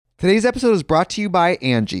Today's episode is brought to you by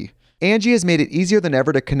Angie. Angie has made it easier than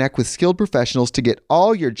ever to connect with skilled professionals to get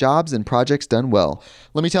all your jobs and projects done well.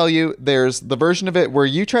 Let me tell you, there's the version of it where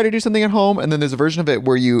you try to do something at home, and then there's a version of it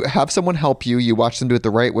where you have someone help you, you watch them do it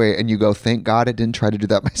the right way, and you go, thank God I didn't try to do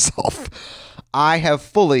that myself. I have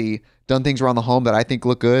fully done things around the home that I think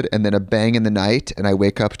look good, and then a bang in the night, and I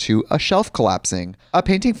wake up to a shelf collapsing, a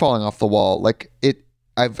painting falling off the wall.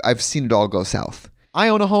 I've seen it all go south. I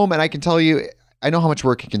own a home, and I can tell you, I know how much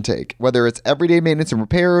work it can take. Whether it's everyday maintenance and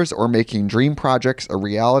repairs or making dream projects a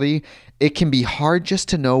reality, it can be hard just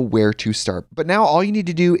to know where to start. But now all you need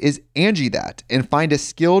to do is Angie that and find a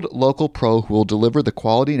skilled local pro who will deliver the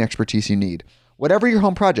quality and expertise you need. Whatever your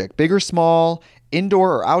home project, big or small,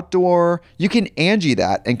 indoor or outdoor, you can Angie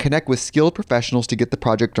that and connect with skilled professionals to get the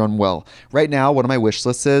project done well. Right now, one of my wish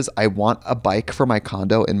lists is I want a bike for my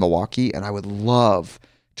condo in Milwaukee, and I would love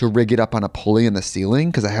to rig it up on a pulley in the ceiling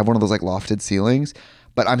because I have one of those like lofted ceilings,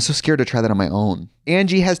 but I'm so scared to try that on my own.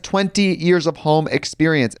 Angie has 20 years of home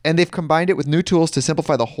experience, and they've combined it with new tools to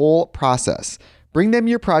simplify the whole process. Bring them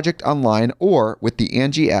your project online or with the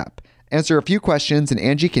Angie app. Answer a few questions and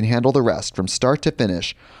Angie can handle the rest from start to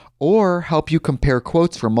finish, or help you compare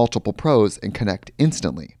quotes from multiple pros and connect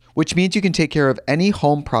instantly, which means you can take care of any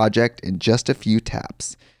home project in just a few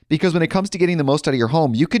taps. Because when it comes to getting the most out of your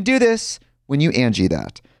home, you can do this when you Angie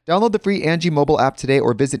that. Download the free Angie mobile app today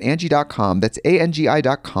or visit Angie.com. That's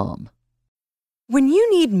ANGI.com. When you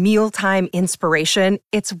need mealtime inspiration,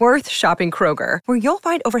 it's worth shopping Kroger, where you'll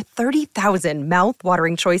find over 30,000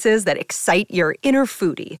 mouth-watering choices that excite your inner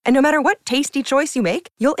foodie. And no matter what tasty choice you make,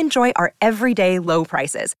 you'll enjoy our everyday low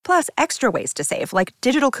prices, plus extra ways to save, like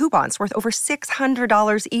digital coupons worth over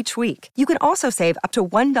 $600 each week. You can also save up to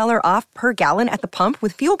 $1 off per gallon at the pump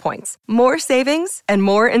with fuel points. More savings and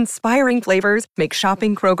more inspiring flavors make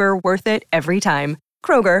shopping Kroger worth it every time.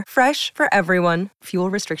 Kroger, fresh for everyone. Fuel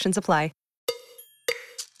restrictions apply.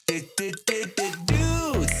 Dudes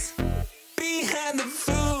behind the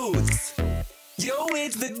foods. Yo,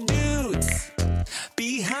 it's the dudes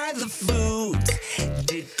behind the foods.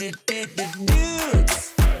 Dudes behind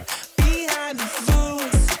the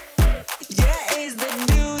foods. Yeah, it's the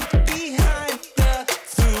dudes behind the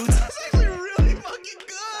foods. That's actually really fucking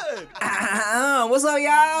good. What's up,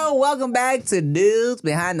 y'all? Welcome back to Dudes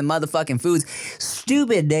Behind the Motherfucking Foods.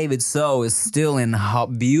 Stupid David So is still in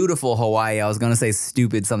beautiful Hawaii. I was going to say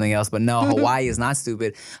stupid something else, but no, Hawaii is not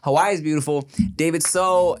stupid. Hawaii is beautiful. David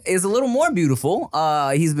So is a little more beautiful.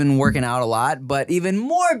 He's been working out a lot, but even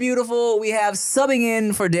more beautiful, we have subbing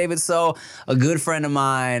in for David So, a good friend of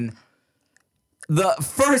mine, the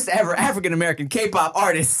first ever African-American K-pop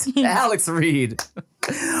artist, Alex Reid.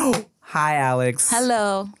 Hi, Alex.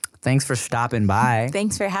 Hello. Thanks for stopping by.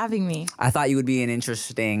 Thanks for having me. I thought you would be an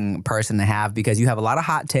interesting person to have because you have a lot of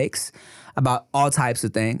hot takes about all types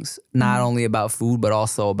of things, not only about food, but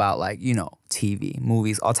also about TV,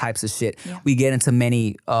 movies, all types of shit. Yeah. We get into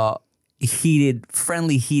many heated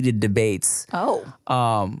debates.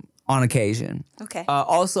 On occasion. Okay.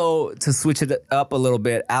 Also, to switch it up a little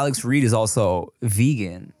bit, Alex Reid is also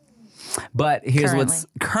vegan. But here's what's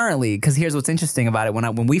interesting about it.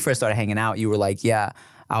 When we first started hanging out, you were like, yeah,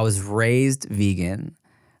 I was raised vegan.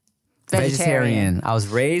 Vegetarian. I was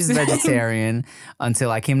raised vegetarian until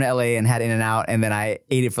I came to LA and had In-N-Out, and then I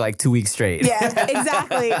ate it for like 2 weeks straight. Yeah,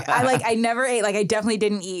 exactly. I never ate, I definitely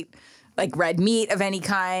didn't eat like red meat of any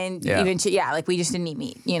kind. Yeah. We just didn't eat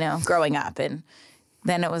meat, growing up. And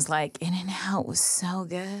then it was like, In-N-Out was so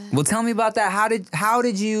good. Well, tell me about that.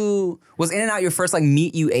 Was In-N-Out your first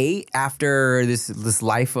meat you ate after this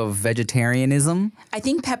life of vegetarianism? I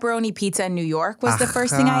think pepperoni pizza in New York was the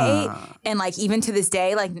first thing I ate. And even to this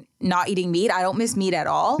day, not eating meat, I don't miss meat at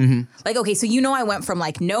all. Mm-hmm. Okay, so I went from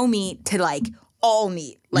no meat to all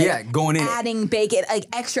meat. Going in. Adding bacon,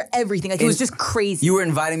 extra everything. It was just crazy. You were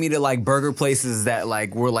inviting me to burger places that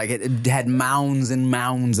were it had mounds and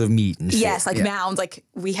mounds of meat and shit. Yes, mounds.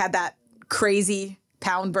 We had that crazy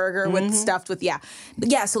pound burger with stuffed with,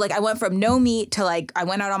 so I went from no meat to I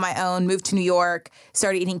went out on my own, moved to New York,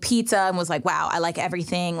 started eating pizza and was like, wow, I like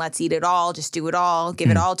everything. Let's eat it all. Just do it all. Give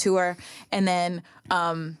it all to her. And then,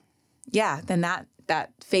 then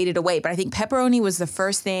that faded away. But I think pepperoni was the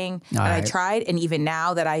first thing that I tried. And even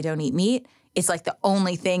now that I don't eat meat, it's the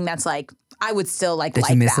only thing that's I would still like that.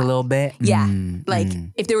 You miss a little bit? Yeah.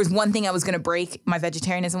 If there was one thing I was going to break my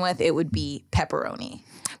vegetarianism with, it would be pepperoni.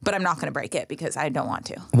 But I'm not going to break it because I don't want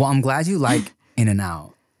to. Well, I'm glad you like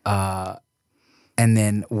In-N-Out. And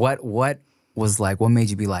then what was what made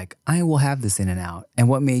you be like, I will have this In-N-Out? And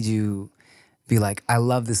what made you be like, I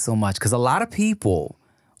love this so much? Because a lot of people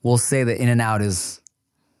will say that In-N-Out is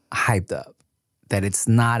hyped up that it's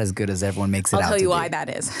not as good as everyone makes it out I'll to tell you be. why that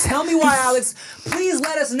is. Tell me why, Alex. Please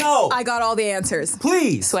let us know. I got all the answers.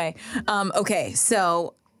 Please. Sway. Okay,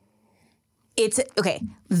 so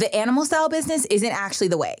the animal style business isn't actually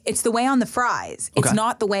the way. It's the way on the fries. It's Okay.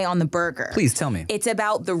 not the way on the burger. Please tell me. It's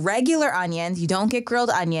about the regular onions. You don't get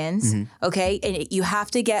grilled onions, okay? And you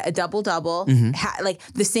have to get a double. Like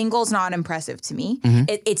the single's not impressive to me.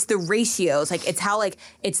 It's the ratios. Like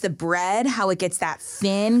it's the bread, how it gets that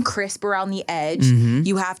thin, crisp around the edge.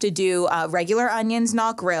 You have to do regular onions,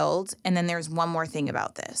 not grilled. And then there's one more thing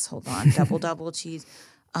about this. Hold on, double cheese.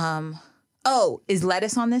 Is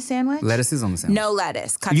lettuce on this sandwich? Lettuce is on the sandwich. No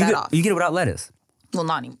lettuce. Cut that off. You get it without lettuce. Well,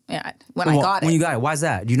 not even. Yeah, when I got it. When you got it, why is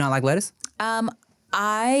that? Do you not like lettuce?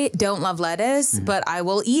 I don't love lettuce, but I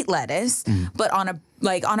will eat lettuce. But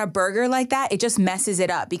on a burger like that, it just messes it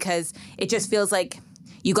up because it just feels like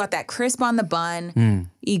you got that crisp on the bun.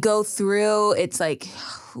 You go through, it's like,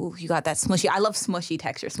 ooh, you got that smushy. I love smushy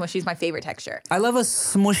texture. Smushy is my favorite texture. I love a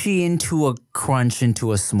smushy into a crunch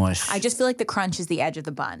into a smush. I just feel like the crunch is the edge of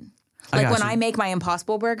the bun. I Like got when you. I make my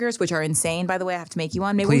Impossible burgers, which are insane, by the way, I have to make you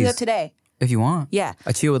one. Maybe we'll do Please. that today. If you want. Yeah.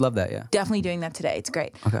 Achille would love that, yeah. Definitely doing that today. It's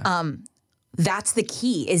great. Okay. That's the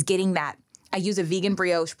key is getting that. I use a vegan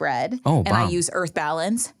brioche bread Oh, and I bomb. use Earth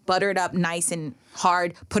Balance, butter it up nice and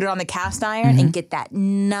hard, put it on the cast iron and get that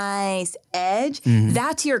nice edge.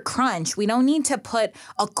 That's your crunch. We don't need to put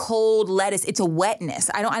a cold lettuce. It's a wetness.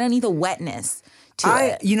 I don't need the wetness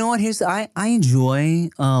to it. You know what? I enjoy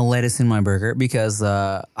lettuce in my burger because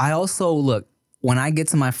I also look when I get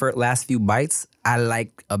to my last few bites, I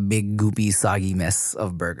like a big goopy soggy mess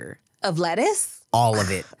of burger. Of lettuce? All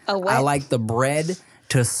of it. what? I like the bread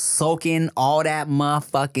to soak in all that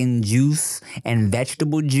motherfucking juice and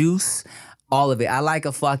vegetable juice. All of it. I like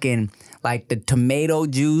like the tomato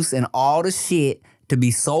juice and all the shit to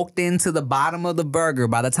be soaked into the bottom of the burger.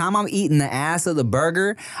 By the time I'm eating the ass of the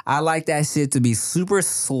burger, I like that shit to be super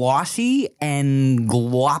sloshy and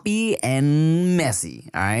gloppy and messy.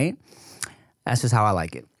 All right? That's just how I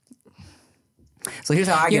like it. So here's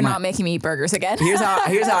how I get You're my... not making me eat burgers again. Here's how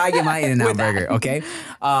I get my In-N-Out burger, okay?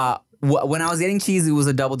 When I was getting cheese, it was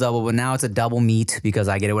a double, but now it's a double meat because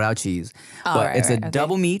I get it without cheese. But it's a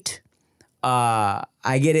double meat. I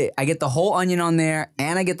get the whole onion on there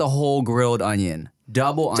and I get the whole grilled onion.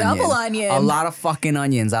 Double onion. A lot of fucking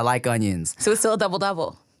onions. I like onions. So it's still a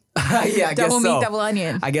double. Yeah, I guess Double so. meat, double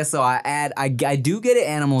onion. I guess so. I do get it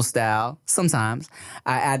animal style sometimes.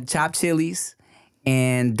 I add chopped chilies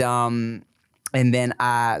and then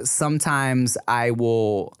sometimes I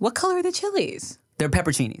will. What color are the chilies? They're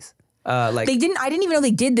pepperoncinis. I didn't even know they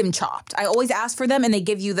did them chopped. I always ask for them and they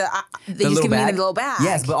give you they just give me the little bag.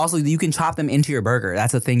 Yes, but also you can chop them into your burger.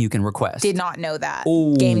 That's a thing you can request. Did not know that.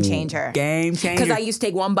 Ooh, Game changer. Game changer. Because I used to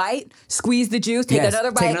take one bite, squeeze the juice, take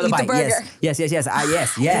another bite, eat the burger. Yes.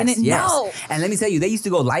 didn't know. And let me tell you, they used to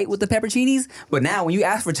go light with the pepperoncinis, but now when you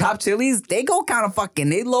ask for chopped chilies, they go kind of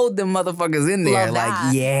they load them motherfuckers in there. Love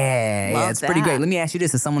that. It's pretty that. great. Let me ask you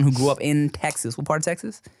this: as someone who grew up in Texas, what part of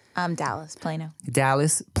Texas? Dallas, Plano.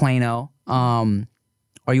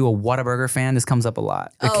 Are you a Whataburger fan? This comes up a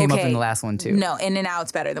lot. It came up in the last one too. No,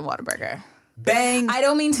 In-N-Out's better than Whataburger. Bang. I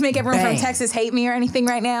don't mean to make everyone Bang. from Texas hate me or anything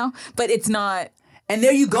right now, but it's not. And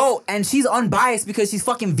there you go. And she's unbiased because she's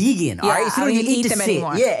fucking vegan. All right, she I don't don't even eat them the shit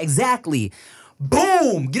anymore. Yeah, exactly.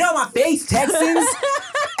 Boom! Get out of my face, Texans.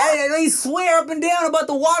 And they swear up and down about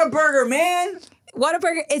the Whataburger, man.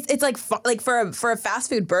 Whataburger, it's like for a fast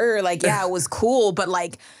food burger, like yeah, it was cool, but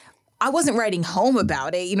like I wasn't writing home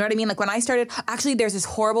about it. You know what I mean? Like when I started, actually, there's this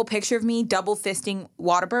horrible picture of me double fisting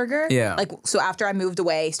Whataburger. Yeah. Like so after I moved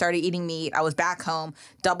away, started eating meat, I was back home,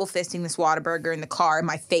 double fisting this Whataburger in the car, and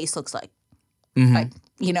my face looks like it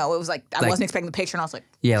was like I wasn't expecting the picture, and I was like,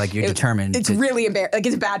 Yeah, like you're determined. It's really embarrassing. Like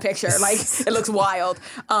it's a bad picture. Like it looks wild.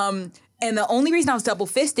 And the only reason I was double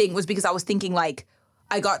fisting was because I was thinking like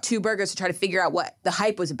I got two burgers to try to figure out what the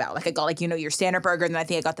hype was about. Like I got your standard burger, and then I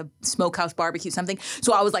think I got the smokehouse barbecue something.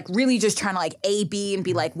 So I was like really just trying to like A/B and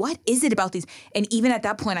be like, what is it about these? And even at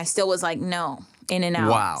that point, I still was like, no, In-N-Out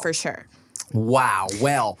Wow. for sure. Wow.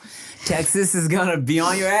 Well, Texas is gonna be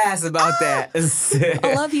on your ass about that.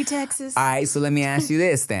 I love you, Texas. All right, so let me ask you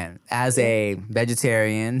this then. As a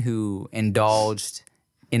vegetarian who indulged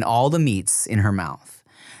in all the meats in her mouth,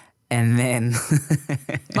 and then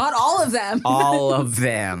Not all of them. all of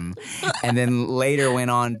them, and then later went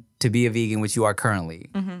on to be a vegan, which you are currently.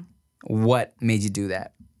 What made you do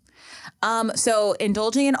that? So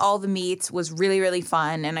indulging in all the meats was really, really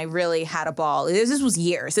fun, and I really had a ball. This was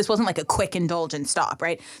years. This wasn't like a quick indulge and stop,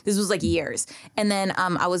 right? This was like years. And then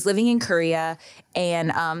I was living in Korea,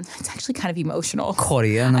 and it's actually kind of emotional.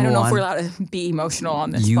 Korea, I number don't know one. if we're allowed to be emotional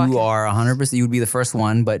on this You podcast. are 100%. You would be the first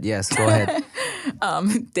one, but yes, go ahead.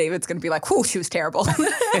 David's going to be like, whew, she was terrible.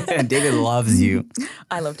 David loves you.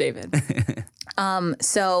 I love David.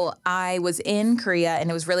 So I was in Korea, and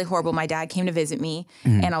it was really horrible. My dad came to visit me,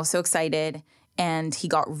 and I was so excited. And he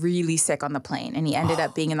got really sick on the plane, and he ended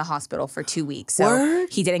up being in the hospital for 2 weeks. So Word?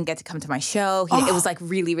 he didn't get to come to my show. It was like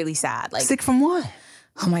really, really sad. Like, Sick from what?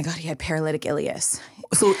 oh my God, he had paralytic ileus.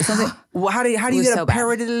 So something. Well, how do you was get so a bad.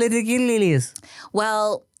 paralytic ileus?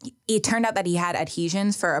 Well, it turned out that he had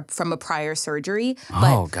adhesions from a prior surgery.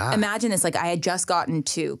 But Oh, God. imagine this, like I had just gotten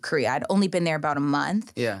to Korea. I'd only been there about a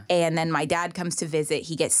month. Yeah. And then my dad comes to visit.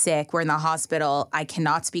 He gets sick. We're in the hospital. I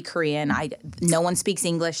cannot speak Korean. No one speaks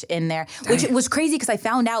English in there, which was crazy because I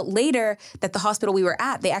found out later that the hospital we were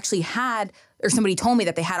at, they actually had, or somebody told me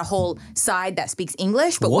that they had a whole side that speaks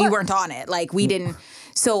English, but we What? weren't on it. Like we didn't.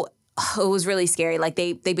 So it was really scary. Like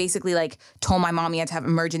they basically like told my mom he had to have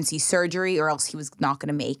emergency surgery or else he was not going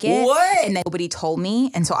to make it. What? And then nobody told me.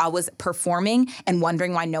 And so I was performing and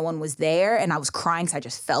wondering why no one was there. And I was crying because I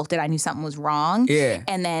just felt it. I knew something was wrong. Yeah.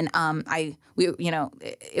 And then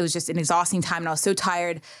it was just an exhausting time and I was so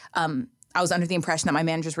tired. I was under the impression that my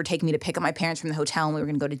managers were taking me to pick up my parents from the hotel and we were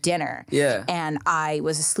going to go to dinner. Yeah. And I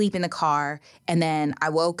was asleep in the car and then I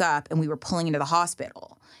woke up and we were pulling into the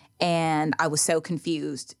hospital. And I was so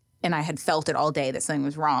confused. And I had felt it all day that something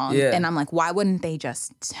was wrong. Yeah. And I'm like, why wouldn't they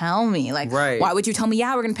just tell me? Like, Right. why would you tell me,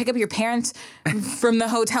 yeah, we're going to pick up your parents from the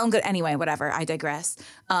hotel and go. Anyway, whatever. I digress.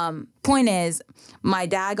 Point is, my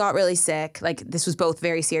dad got really sick. Like, this was both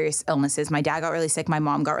very serious illnesses. My dad got really sick. My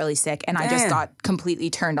mom got really sick. And I just Damn. got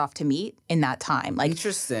completely turned off to meat in that time. Like,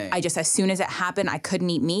 Interesting. I just, as soon as it happened, I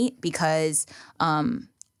couldn't eat meat because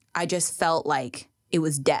I just felt like it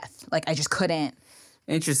was death. Like, I just couldn't.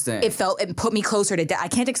 Interesting. It put me closer to death. I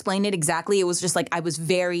can't explain it exactly. It was just like I was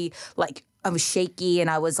very like I was shaky and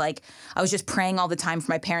I was just praying all the time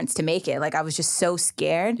for my parents to make it. Like I was just so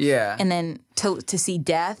scared. Yeah. And then to see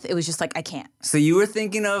death, it was just like I can't. So you were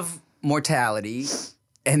thinking of mortality,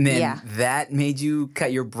 and then Yeah. that made you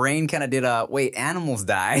cut. Your brain kind of did a wait. Animals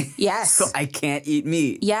die. Yes. So I can't eat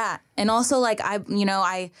meat. Yeah. And also like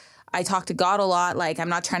I talk to God a lot. Like I'm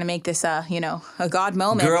not trying to make this a God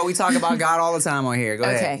moment. Girl, we talk about God all the time on here. Go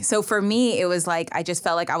ahead. Okay, so for me, it was like I just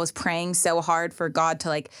felt like I was praying so hard for God to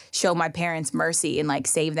like show my parents mercy and like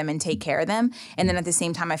save them and take care of them. And then at the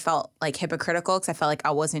same time, I felt like hypocritical because I felt like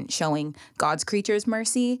I wasn't showing God's creatures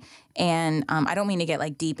mercy. And I don't mean to get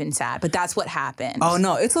like deep and sad, but that's what happened. Oh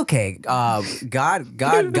no, it's okay. God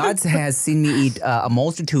has seen me eat a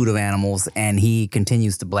multitude of animals, and He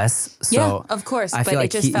continues to bless. So yeah, of course, I but feel it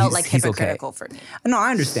like just felt like he's hypocritical okay. for me. No,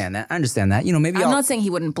 I understand that. You know, maybe I'm I'll, not saying He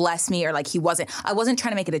wouldn't bless me or like I wasn't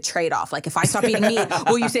trying to make it a trade-off. Like if I stop eating meat,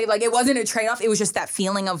 will you say like it wasn't a trade-off? It was just that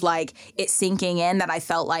feeling of like it sinking in that I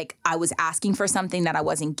felt like I was asking for something that I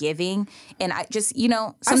wasn't giving. And I just,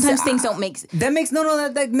 sometimes things don't make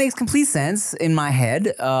that makes complete sense in my head,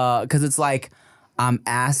 because it's like I'm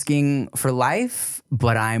asking for life,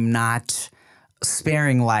 but I'm not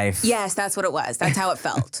sparing life. Yes, that's what it was. That's how it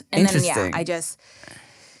felt. And then Interesting.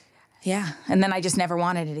 and then I just never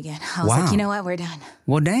wanted it again. I was Wow. like, you know what? We're done.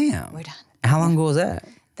 Well, damn. We're done. How long ago was that?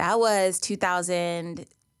 That was 2000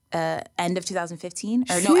 end of 2015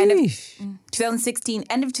 or no, end of Sheesh. 2016,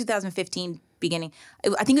 end of 2015, beginning.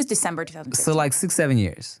 I think it was December 2015. So like 6-7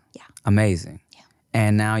 years. Yeah. Amazing. Yeah.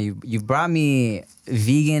 And now you've brought me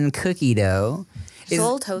vegan cookie dough. It's a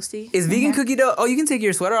little toasty. Is vegan cookie dough? Oh, you can take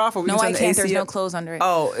your sweater off, or we No, can I turn the can't. AC There's no up. clothes under it.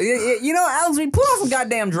 Oh, Alex Reid, pull on some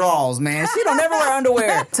goddamn drawers, man. She don't never wear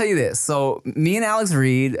underwear. Tell you this. So me and Alex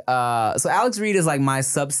Reid. So Alex Reid is like my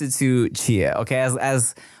substitute Chia. Okay,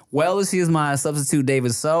 as well as she is my substitute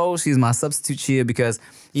David So, she's my substitute Chia because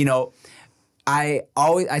I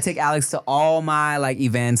take Alex to all my like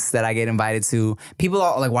events that I get invited to. People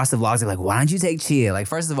all, like watch the vlogs. They're like, why don't you take Chia? Like,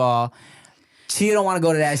 first of all, Chia don't want to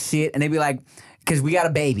go to that shit, and they be like, because we got a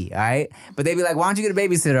baby, all right? But they be like, why don't you get a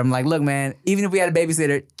babysitter? I'm like, look, man, even if we had a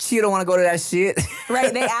babysitter, Chia don't want to go to that shit.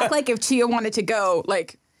 Right? They act like if Chia wanted to go,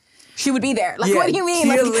 like She would be there. Like, Yeah, what do you mean?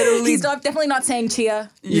 Chia Like, literally- he's definitely not saying, Chia,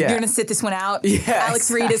 Yeah. you're gonna sit this one out. Yeah, Alex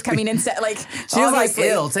Reid is coming in. Like, She was like, obviously.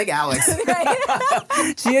 ill, take Alex.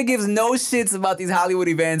 Chia gives no shits about these Hollywood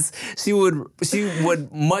events. She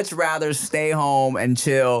would much rather stay home and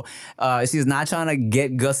chill. She's not trying to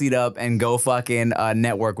get gussied up and go fucking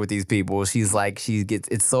network with these people. She's like,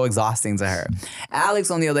 it's so exhausting to her. Alex,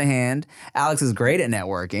 on the other hand, Alex is great at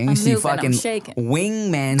networking. I'm She moving, I'm fucking shaking.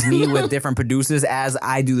 wingmans me with different producers as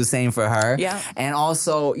I do the same for her. Yeah. And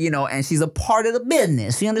also, and she's a part of the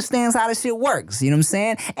business. She understands how this shit works. You know what I'm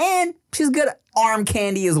saying? And she's good at arm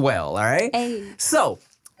candy as well, all right? Hey. So,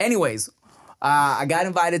 anyways, I got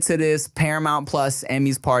invited to this Paramount Plus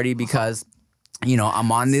Emmys party because,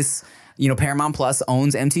 I'm on this, Paramount Plus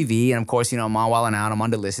owns MTV, and of course, I'm on Wild 'N Out, I'm on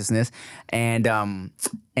Deliciousness, and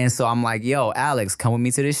so I'm like, yo, Alex, come with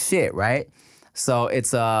me to this shit, right? So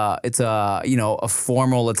it's a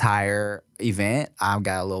formal attire event. I've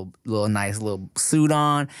got a little nice little suit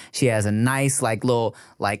on. She has a nice little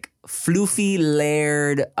floofy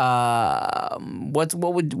layered what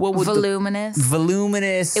would Voluminous.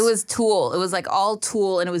 voluminous. It was tulle. It was like all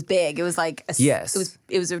tulle and it was big. It was like Yes.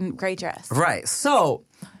 It was a great dress. Right. So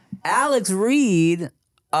Alex Reid,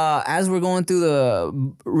 as we're going through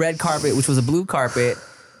the red carpet, which was a blue carpet,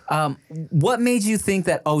 what made you think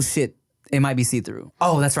that, oh shit, it might be see-through?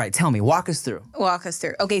 Oh, that's right. Tell me. Walk us through. Walk us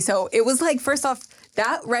through. Okay, so it was like, first off,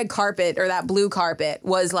 that red carpet or that blue carpet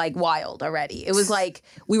was like wild already. It was like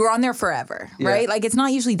we were on there forever, right? Like it's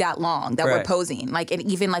not usually that long that we're Right. posing. Like, and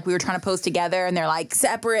even like we were trying to pose together and they're like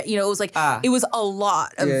separate, it was like, it was a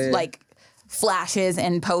lot of like flashes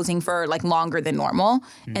and posing for like longer than normal.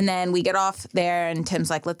 And then we get off there and Tim's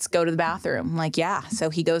like, let's go to the bathroom. I'm like, yeah. So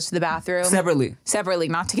he goes to the bathroom. Separately,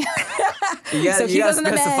 not together. You So he gotta goes in the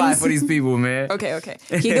specify men's. for these people, man. Okay.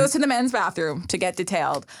 He goes to the men's bathroom to get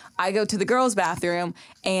detailed. I go to the girls' bathroom,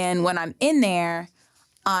 and when I'm in there,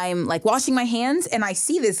 I'm like washing my hands, and I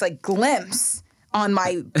see this like glimpse on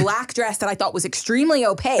my black dress that I thought was extremely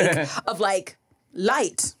opaque of like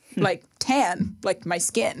light, like tan, like my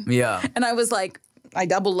skin. Yeah. And I was like, I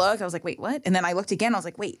double looked. I was like, wait, what? And then I looked again. I was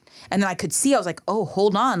like, wait. And then I could see. I was like, oh,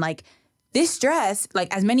 hold on, like. This dress,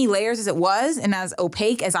 like as many layers as it was and as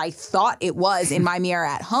opaque as I thought it was in my mirror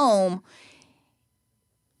at home,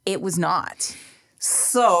 it was not.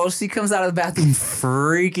 So she comes out of the bathroom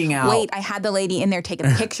freaking out. Wait, I had the lady in there take a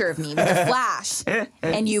picture of me with a flash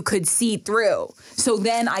and you could see through. So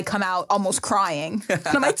then I come out almost crying. And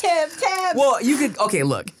I'm like, Tim. Well, you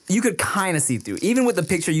could kind of see through. Even with the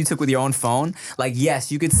picture you took with your own phone, like,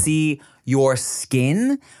 yes, you could see your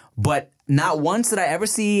skin, but not once did I ever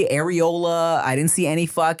see areola. I didn't see any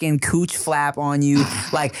fucking cooch flap on you.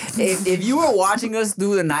 Like, if you were watching us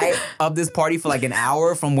through the night of this party for like an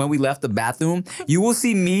hour from when we left the bathroom, you will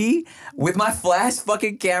see me with my flash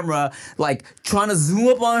fucking camera, like, trying to zoom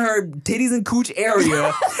up on her titties and cooch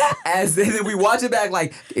area. And then we watch it back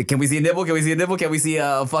like, can we see a nipple? Can we see a nipple? Can we see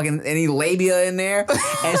fucking any labia in there?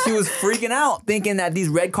 And she was freaking out thinking that these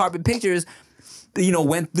red carpet pictures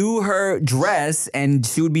went through her dress and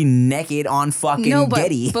she would be naked on fucking No, but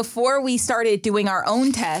Getty. before we started doing our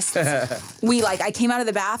own tests, I came out of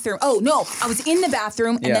the bathroom. Oh, no, I was in the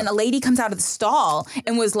bathroom and then a lady comes out of the stall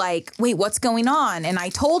and was like, wait, what's going on? And I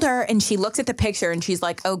told her and she looks at the picture and she's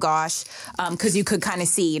like, oh gosh, because you could kind of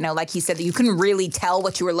see, like he said, that you couldn't really tell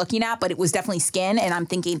what you were looking at, but it was definitely skin. And I'm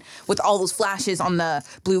thinking with all those flashes on the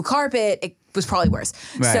blue carpet, it was probably worse.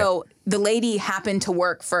 Right. So the lady happened to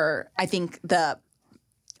work for, I think, the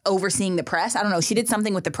overseeing the press. I don't know. She did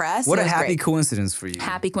something with the press. What It a was happy great. coincidence for you.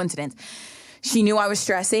 Happy coincidence. She knew I was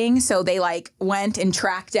stressing, so they went and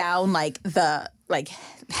tracked down the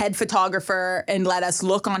head photographer and let us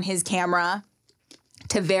look on his camera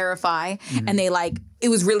to verify. And they it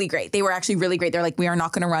was really great. They were actually really great. They're like, we are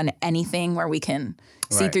not going to run anything where we can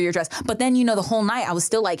see Right. through your dress. But then, the whole night I was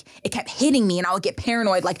still it kept hitting me and I would get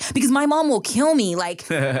paranoid, because my mom will kill me.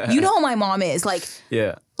 How my mom is.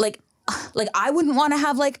 Yeah. I wouldn't want to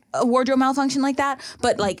have a wardrobe malfunction like that,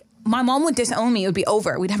 but my mom would disown me. It would be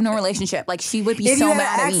over. We'd have no relationship. She would be If so you had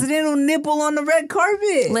mad an at me. accidental nipple on the red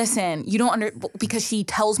carpet. Listen, you don't because she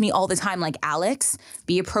tells me all the time, Alex,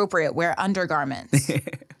 be appropriate, wear undergarments.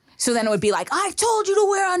 So then it would be I told you to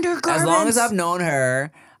wear undergarments. As long as I've known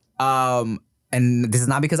her, and this is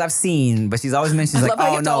not because I've seen, but she's always mentioned, I she's love like,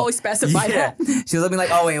 how you oh have to no. always specify that. She was like,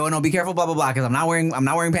 oh wait, well no, be careful, blah blah blah, because I'm not wearing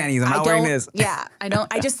panties. I'm not wearing this. Yeah, I don't.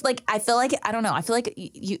 I just I feel I don't know. I feel like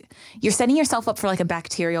you're setting yourself up for a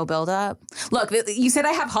bacterial buildup. Look, you said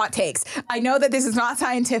I have hot takes. I know that this is not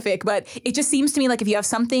scientific, but it just seems to me if you have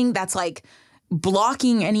something that's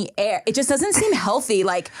blocking any air. It just doesn't seem healthy.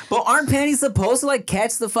 Like, But aren't panties supposed to like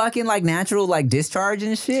catch the fucking like natural like discharge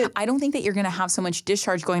and shit? I don't think that you're gonna have so much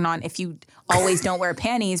discharge going on if you always don't wear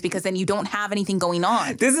panties, because then you don't have anything going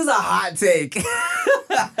on. This is a hot take.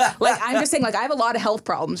 Like, I'm just saying, like, I have a lot of health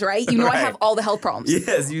problems, right? You know, I have all the health problems.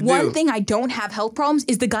 Yes, you do. One thing I don't have health problems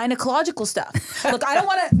is the gynecological stuff. Look, I don't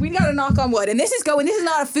want to. We gotta knock on wood, and this is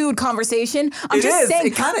not a food conversation. I'm It just is. saying.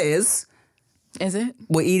 It kind of is. Is it?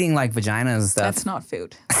 We're eating like vaginas and stuff. That's not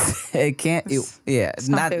food. It can't.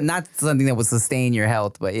 not food. Not something that would sustain your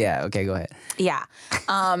health. But yeah, okay, go ahead. Yeah.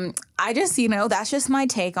 I just, that's just my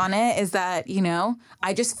take on it, is that,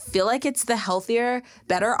 I just feel like it's the healthier,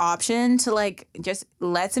 better option to like just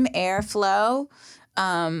let some air flow.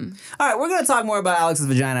 All right, we're gonna talk more about Alex's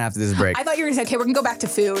vagina after this break. I thought you were gonna say, okay, we're gonna go back to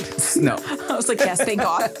food. No. I was like, yes, thank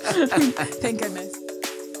God. Thank goodness.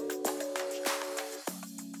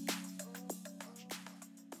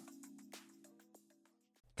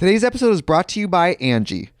 Today's episode is brought to you by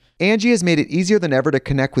Angie. Angie has made it easier than ever to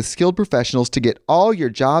connect with skilled professionals to get all your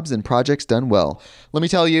jobs and projects done well. Let me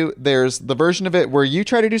tell you, there's the version of it where you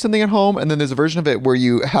try to do something at home, and then there's a version of it where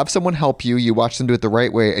you have someone help you, you watch them do it the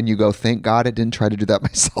right way, and you go, thank God I didn't try to do that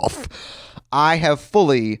myself. I have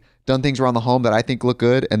fully done things around the home that I think look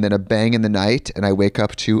good, and then a bang in the night, and I wake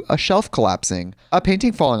up to a shelf collapsing, a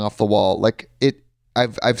painting falling off the wall.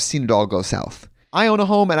 I've seen it all go south. I own a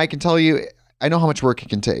home, and I can tell you, I know how much work it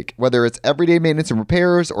can take. Whether it's everyday maintenance and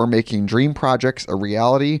repairs or making dream projects a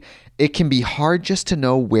reality, it can be hard just to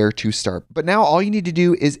know where to start. But now all you need to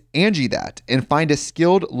do is Angie that and find a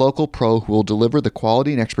skilled local pro who will deliver the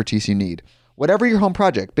quality and expertise you need. Whatever your home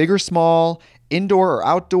project, big or small, indoor or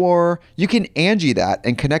outdoor, you can Angie that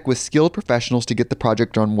and connect with skilled professionals to get the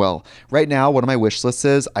project done well. Right now, one of my wish lists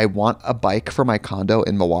is I want a bike for my condo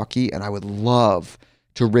in Milwaukee, and I would love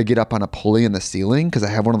to rig it up on a pulley in the ceiling because I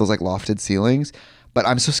have one of those like lofted ceilings, but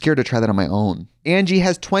I'm so scared to try that on my own. Angie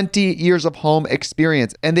has 20 years of home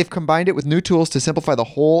experience, and they've combined it with new tools to simplify the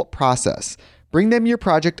whole process. Bring them your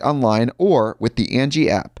project online or with the Angie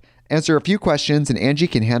app. Answer a few questions and Angie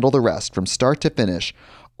can handle the rest from start to finish,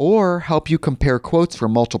 or help you compare quotes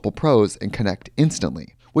from multiple pros and connect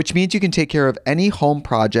instantly, which means you can take care of any home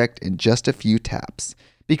project in just a few taps.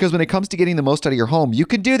 Because when it comes to getting the most out of your home, you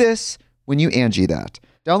can do this when you Angie that.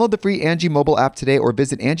 Download the free Angie mobile app today or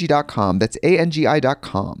visit Angie.com. That's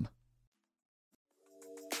ANGI.com.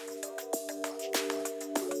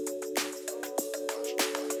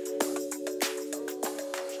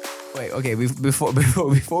 Wait, okay.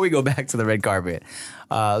 Before we go back to the red carpet,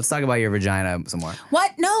 let's talk about your vagina some more.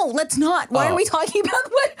 What? No, let's not. Why are we talking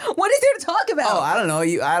about what is there to talk about? Oh, I don't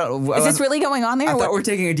know. Is this really going on there? I thought we're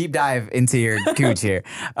taking a deep dive into your cooch here.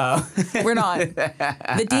 We're not.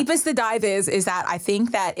 The deepest the dive is that I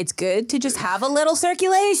think that it's good to just have a little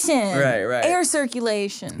circulation. Right. Air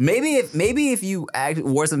circulation. Maybe if you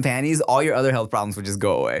wore some panties, all your other health problems would just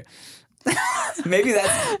go away. Maybe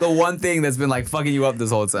that's the one thing that's been like fucking you up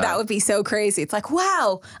this whole time. That would be so crazy. It's like,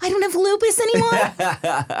 wow, I don't have lupus anymore.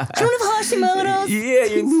 I don't have Hashimoto's. Yeah,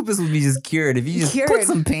 your lupus would be just cured if you just put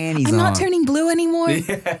some panties on. I'm not turning blue anymore.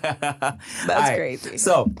 Yeah. That's crazy.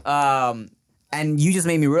 So, and you just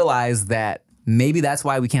made me realize that maybe that's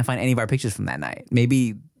why we can't find any of our pictures from that night.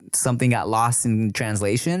 Maybe something got lost in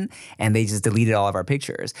translation and they just deleted all of our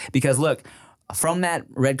pictures. Because look, from that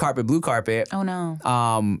red carpet, blue carpet. Oh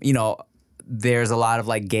no. There's a lot of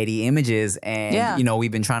like Getty images and,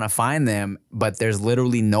 we've been trying to find them, but there's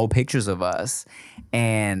literally no pictures of us.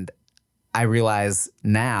 And I realize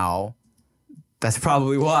now that's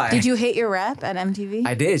probably why. Did you hit your rep at MTV?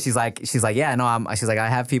 I did. She's like, yeah, no, she's like, I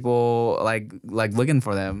have people like looking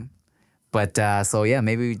for them. But so yeah,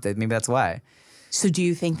 maybe that's why. So do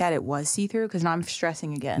you think that it was see-through? Because now I'm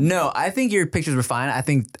stressing again. No, I think your pictures were fine. I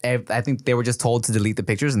think they were just told to delete the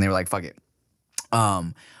pictures and they were like, fuck it.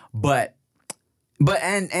 But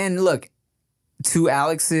look, to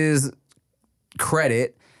Alex's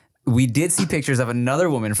credit, we did see pictures of another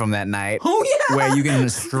woman from that night. Oh yeah, where you can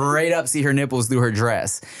straight up see her nipples through her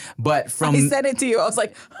dress. But from I sent it to you. I was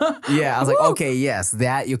like, yeah, I was like, okay, yes,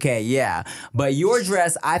 that okay, yeah. But your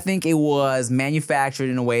dress, I think it was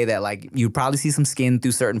manufactured in a way that like you'd probably see some skin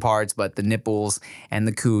through certain parts, but the nipples and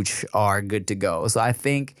the cooch are good to go. So I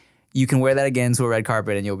think you can wear that again to a red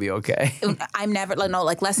carpet and you'll be okay. I'm never,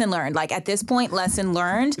 lesson learned. Like at this point, lesson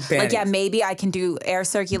learned. Panties. Like, yeah, maybe I can do air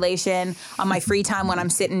circulation on my free time when I'm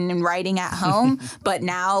sitting and writing at home. But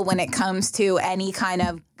now when it comes to any kind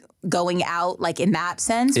of going out, like in that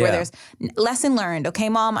sense, where there's lesson learned. Okay,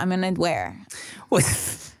 Mom, I'm going to wear.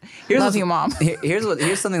 Love you, Mom.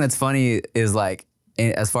 Here's something that's funny is like,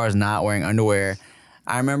 as far as not wearing underwear,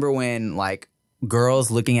 I remember when like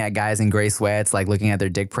girls looking at guys in gray sweats, like looking at their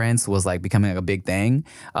dick prints, was like becoming like a big thing.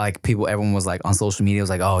 Everyone was like on social media was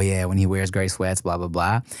like, oh yeah, when he wears gray sweats, blah blah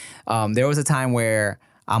blah. There was a time where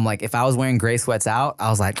I'm like, if I was wearing gray sweats out, I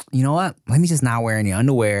was like, you know what? Let me just not wear any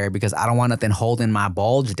underwear because I don't want nothing holding my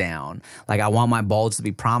bulge down. Like I want my bulge to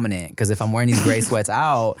be prominent because if I'm wearing these gray sweats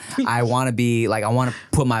out, I want to be like, I want to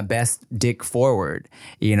put my best dick forward.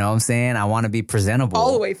 You know what I'm saying? I want to be presentable.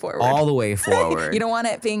 All the way forward. All the way forward. You don't want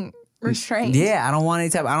it being restrained. Yeah, I don't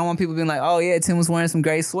want people being like, oh yeah, Tim was wearing some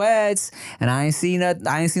gray sweats and I ain't see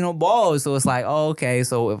no balls. So it's like, oh, okay.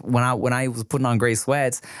 So when I was putting on gray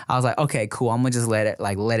sweats, I was like, okay, cool. I'm gonna just let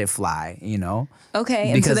it fly, you know?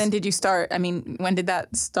 Okay. And so then did you start? I mean, when did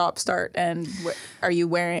that start? And are you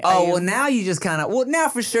wearing? Well, now you just kind of. Well, now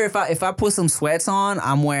for sure, if I put some sweats on,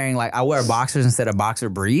 I'm wearing I wear boxers instead of boxer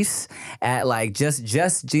briefs at like just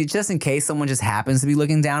in case someone just happens to be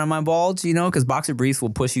looking down at my bulge, you know? Because boxer briefs will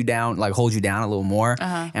push you down. Like hold you down a little more,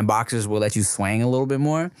 and boxers will let you swing a little bit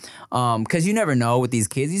more. Because you never know with these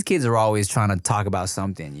kids. These kids are always trying to talk about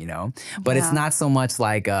something, you know. But it's not so much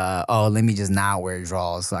like, oh, let me just not wear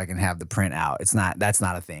drawers so I can have the print out. It's not. That's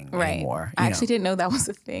not a thing anymore. I actually didn't know that was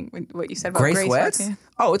a thing. What you said about gray gray sweats?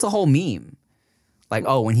 Oh, it's a whole meme. Like,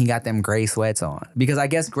 oh, when he got them gray sweats on, because I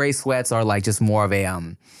guess gray sweats are like just more of a.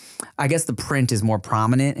 I guess the print is more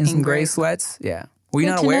prominent in some gray sweats. Yeah. Were you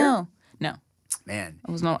not aware? No. Man,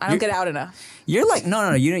 I don't get out enough. You're like,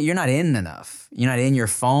 no, you're not in enough. You're not in your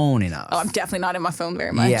phone enough. Oh, I'm definitely not in my phone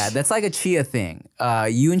very much. Yeah, that's like a Chia thing.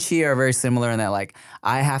 You and Chia are very similar in that, like,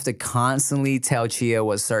 I have to constantly tell Chia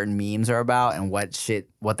what certain memes are about and what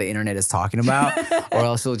the internet is talking about, or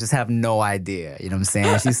else she'll just have no idea. You know what I'm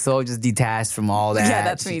saying? She's so just detached from all that. Yeah,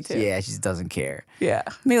 that's me too. Yeah, she just doesn't care. Yeah.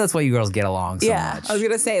 Maybe that's why you girls get along so much. I was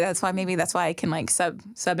gonna say that's why I can like sub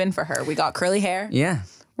in for her. We got curly hair. Yeah.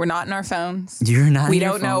 We're not in our phones. You're not. We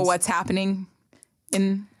don't know what's happening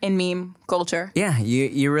in meme culture. Yeah,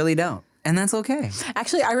 you really don't, and that's okay.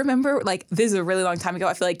 Actually, I remember like this is a really long time ago.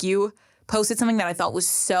 I feel like you posted something that I thought was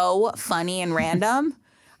so funny and random.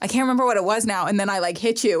 I can't remember what it was now, and then I like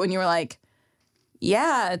hit you, and you were like,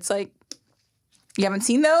 "Yeah, it's like you haven't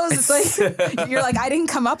seen those." It's like you're like, "I didn't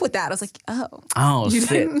come up with that." I was like, "Oh, shit!"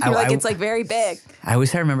 You're like, it's like very big. I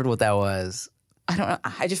wish I remembered what that was. I don't know.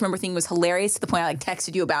 I just remember thinking it was hilarious to the point I like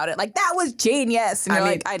texted you about it. Like that was genius. And you're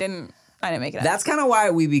like, I didn't make it up. That's kind of why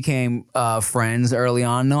we became friends early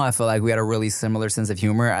on, though. I feel like we had a really similar sense of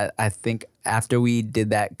humor. I think after we did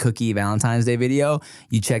that cookie Valentine's Day video,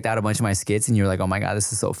 you checked out a bunch of my skits and you were like, oh my God,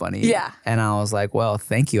 this is so funny. Yeah. And I was like, well,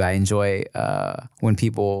 thank you. I enjoy when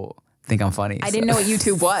people think I'm funny. I didn't know what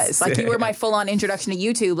YouTube was. Like you were my full on introduction to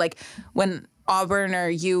YouTube. Like when Auburn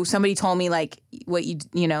or somebody told me like what you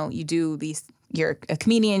do these. You're a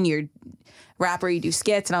comedian, you're a rapper, you do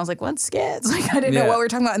skits. And I was like, what skits? Like, I didn't know what we were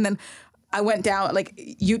talking about. And then I went down, like,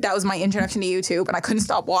 that was my introduction to YouTube, and I couldn't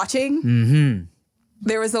stop watching. Mm-hmm.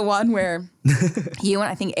 There was the one where you and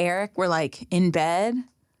I think Eric were, like, in bed.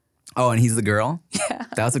 Oh, and he's the girl? Yeah.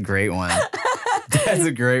 That was a great one. That's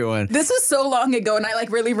a great one. This was so long ago, and I,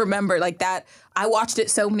 like, really remember, like, that. I watched it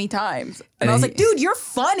so many times. And I was like, dude, you're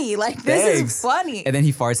funny. Like, this is funny. And then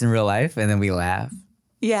he farts in real life, and then we laugh.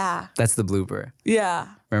 Yeah. That's the blooper. Yeah.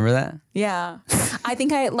 Remember that? Yeah. I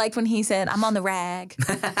think I liked when he said, I'm on the rag.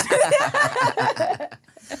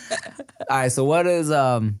 All right, so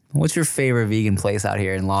what's your favorite vegan place out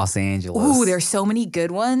here in Los Angeles? Ooh, there's so many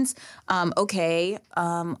good ones. Okay.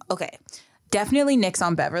 Definitely Nick's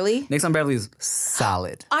on Beverly. Nick's on Beverly is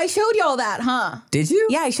solid. I showed y'all that, huh? Did you?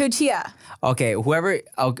 Yeah, I showed Chia. Okay, you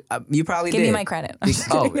probably did. Give me my credit.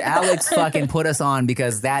 Alex fucking put us on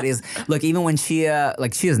because that is, look, even when Chia's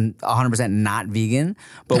 100% not vegan,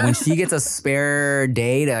 but when she gets a spare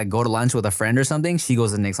day to go to lunch with a friend or something, she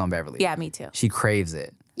goes to Nick's on Beverly. Yeah, me too. She craves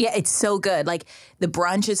it. Yeah, it's so good. Like, the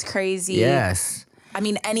brunch is crazy. Yes. I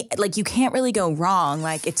mean, you can't really go wrong.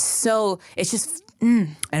 Like, it's just...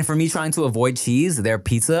 And for me trying to avoid cheese, their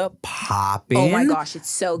pizza popping. Oh my gosh,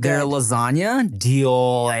 it's so good. Their lasagna,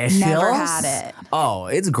 delicious. Never had it. Oh,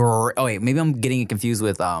 it's great. Oh wait, maybe I'm getting it confused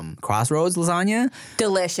with Crossroads lasagna.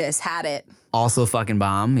 Delicious. Had it. Also fucking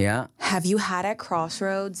bomb. Yeah. Have you had at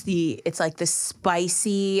Crossroads it's like the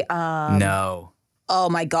spicy? No. Oh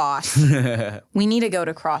my gosh. We need to go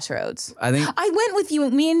to Crossroads. I went with you.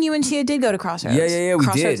 Me and you and Chia did go to Crossroads. Yeah, we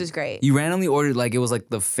Crossroads did. is great. You randomly ordered it was like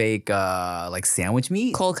the fake like sandwich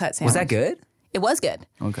meat. Cold cut sandwich. Was that good? It was good.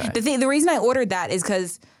 Okay. The reason I ordered that is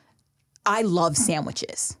because I love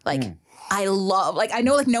sandwiches. Like I love, like, I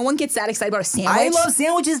know, like, no one gets that excited about a sandwich. I love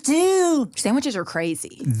sandwiches, too. Sandwiches are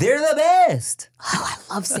crazy. They're the best. Oh,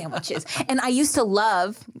 I love sandwiches. And I used to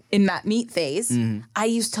love, in that meat phase, I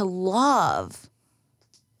used to love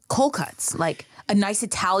cold cuts, like a nice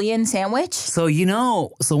Italian sandwich. So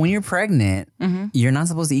when you're pregnant, you're not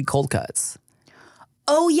supposed to eat cold cuts.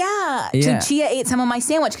 Oh yeah. Yeah. So Chia ate some of my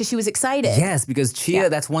sandwich because she was excited. Yes, because Chia,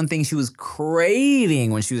 that's one thing she was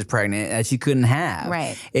craving when she was pregnant that she couldn't have.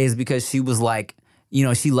 Right. Is because she was like,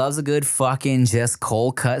 she loves a good fucking just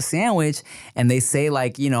cold cut sandwich. And they say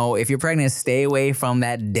like, if you're pregnant, stay away from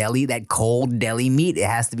that cold deli meat. It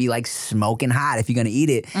has to be like smoking hot if you're going to eat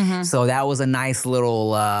it. So that was a nice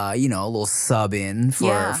little, little sub in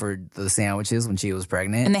for the sandwiches when she was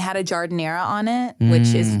pregnant. And they had a giardiniera on it,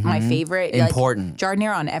 which is my favorite. Important. Like,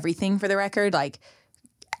 giardiniera on everything for the record, like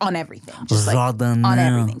on everything. Just like Giardiniera. on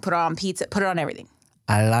everything. Put it on pizza, put it on everything.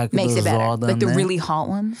 I like Makes it better. giardiniera. Like the really hot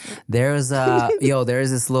ones. There's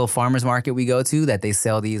there's this little farmer's market we go to that they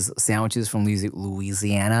sell these sandwiches from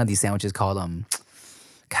Louisiana. These sandwiches called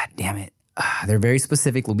God damn it. They're very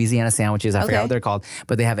specific Louisiana sandwiches. I forgot what they're called,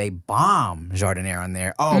 but they have a bomb giardiniera on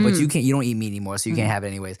there. Oh, but you don't eat meat anymore, so you can't have it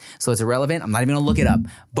anyways. So it's irrelevant. I'm not even gonna look it up.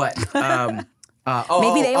 But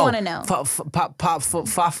Maybe they want to know.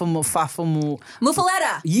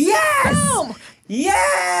 Muffaletta. Yes. Boom.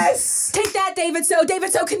 Yes. Take that, David So.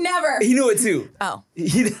 David So could never. He knew it too. Oh.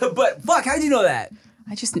 But fuck, how did you know that?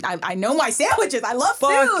 I know my sandwiches. I love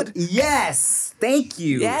Fuck food. yes. Thank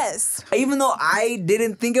you. Yes. Even though I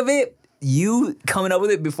didn't think of it, you coming up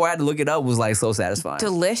with it before I had to look it up was like so satisfying.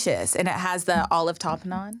 Delicious. And it has the olive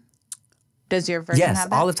topping on. Does your version Yes, have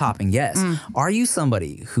that? olive topping, yes. Are you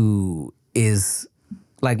somebody who is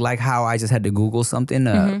like how I just had to Google something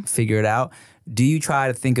to figure it out? Do you try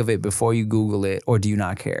to think of it before you Google it, or do you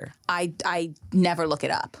not care? I never look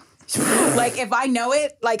it up. Like if I know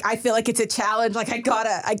it, like I feel like it's a challenge. Like I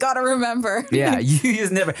gotta remember. Yeah, you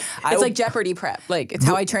just never. It's like Jeopardy prep. Like it's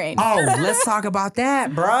how I train. Oh, let's talk about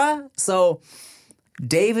that, bruh. So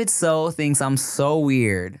David So thinks I'm so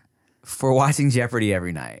weird for watching Jeopardy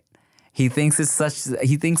every night. He thinks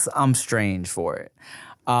he thinks I'm strange for it.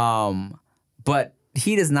 But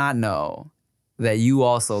he does not know that you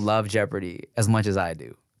also love Jeopardy as much as I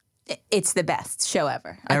do. It's the best show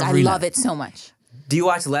ever. Like, I Every love night. it so much. Do you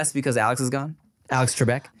watch less because Alex is gone? Alex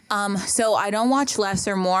Trebek? So I don't watch less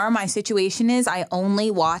or more. My situation is I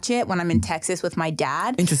only watch it when I'm in Texas with my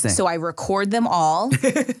dad. Interesting. So I record them all.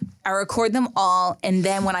 And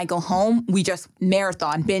then when I go home, we just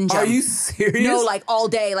marathon, binge Are them. you serious? No, like all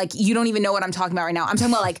day. Like you don't even know what I'm talking about right now. I'm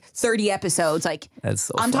talking about like 30 episodes. Like That's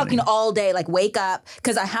so I'm funny. talking all day. Like wake up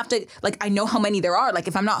because I have to. Like I know how many there are. Like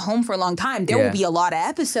if I'm not home for a long time, there will be a lot of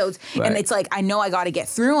episodes, Right. and it's like I know I got to get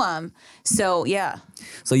through them. So yeah.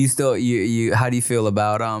 So you still you how do you feel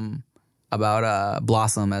about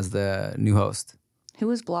Blossom as the new host? Who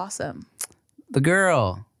was Blossom? The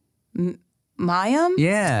girl. Mayim?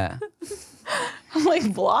 Yeah. I'm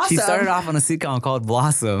like Blossom. She started off on a sitcom called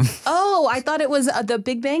Blossom. Oh, I thought it was the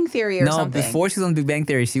Big Bang Theory or No, something. before she was on Big Bang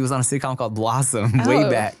Theory, she was on a sitcom called Blossom way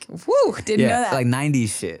back. Woo, didn't know that. Like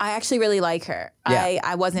 90s shit. I actually really like her. Yeah.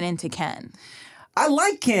 I wasn't into Ken. I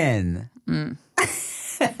like Ken.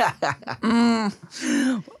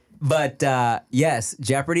 But yes,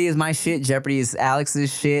 Jeopardy is my shit. Jeopardy is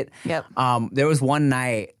Alex's shit. Yep. There was one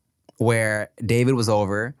night where David was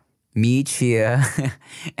over, me, Chia,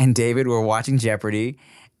 and David were watching Jeopardy.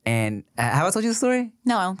 And have I told you the story?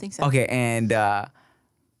 No, I don't think so. Okay, and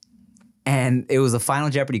it was a final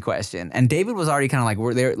Jeopardy question. And David was already kind of like,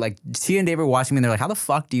 we're there, like Chia and David were watching me and they're like, how the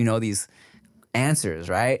fuck do you know these answers,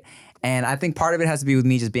 right? And I think part of it has to be with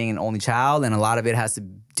me just being an only child, and a lot of it has to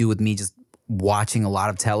do with me just watching a lot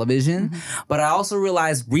of television. But I also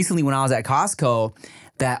realized recently when I was at Costco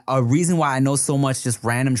that a reason why I know so much just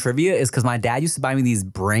random trivia is because my dad used to buy me these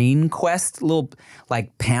Brain Quest little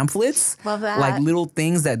like pamphlets. Love that. Like little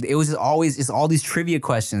things that it was just always just all these trivia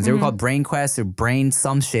questions. They were called Brain Quest or Brain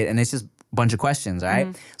some shit, and it's just a bunch of questions,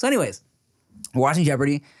 right? So anyways, we're watching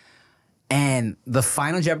Jeopardy. And the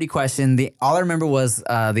final Jeopardy question, all I remember was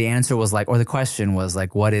the answer was like, or the question was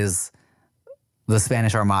like, what is the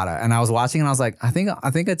Spanish Armada? And I was watching and I was like, I think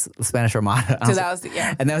it's the Spanish Armada. So that was the,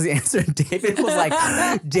 yeah. And that was the answer. And David was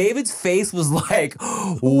like, David's face was like,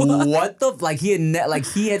 what the, like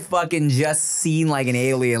he had fucking just seen like an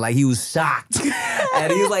alien. Like he was shocked.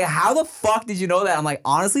 And he was like, how the fuck did you know that? I'm like,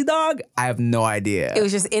 honestly, dog, I have no idea. It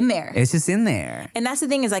was just in there. It's just in there. And that's the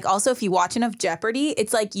thing is like also if you watch enough Jeopardy,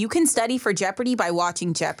 it's like you can study for Jeopardy by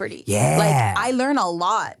watching Jeopardy. Yeah. Like I learn a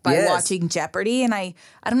lot by Yes. watching Jeopardy, and I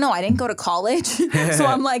don't know, I didn't go to college. So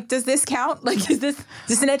I'm like, does this count? Like is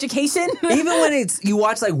this an education? Even when you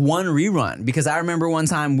watch like one rerun, because I remember one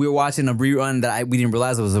time we were watching a rerun that we didn't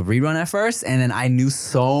realize it was a rerun at first, and then I knew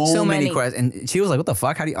so many questions, and she was like, "What the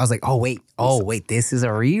fuck? How do you?" I was like, "Oh wait, this is a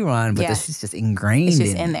rerun," but Yeah. this shit's just ingrained. It's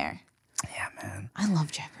just in there. Yeah, man. I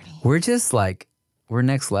love Jeopardy. We're just like, we're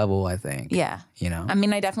next level, I think. Yeah. You know? I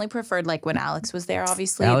mean, I definitely preferred like when Alex was there,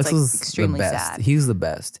 obviously. Alex it's like was extremely the best. sad. He was the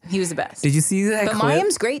best. He was the best. Did you see that But clip?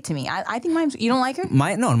 Mayim's great to me. I think Mayim's, you don't like her?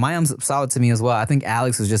 Mayim's solid to me as well. I think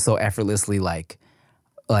Alex was just so effortlessly like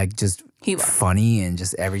just He was. funny and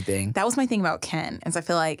just everything. That was my thing about Ken, is I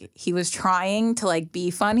feel like he was trying to like be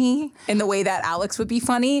funny in the way that Alex would be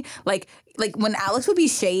funny. Like when Alex would be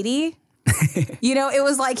shady, you know, it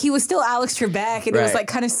was like he was still Alex Trebek, and it was Right. like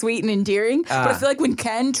kind of sweet and endearing. But I feel like when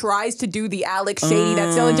Ken tries to do the Alex shady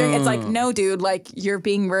that's still endearing, it's like, no, dude, like you're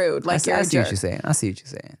being rude. Like you're I a see what jerk. you're saying. I see what you're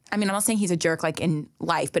saying. I mean, I'm not saying he's a jerk like in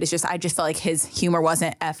life, but it's just I just felt like his humor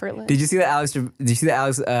wasn't effortless. Did you see the Alex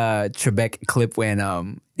Trebek clip when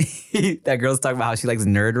that girl's talking about how she likes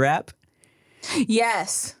nerd rap?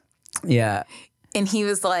 Yes. Yeah. And he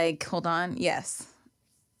was like, hold on, yes.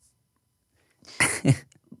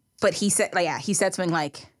 But he said, like, yeah, he said something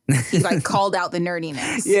like, he like called out the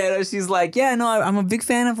nerdiness. Yeah, no, she's like, yeah, no, I'm a big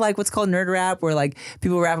fan of like what's called nerd rap, where like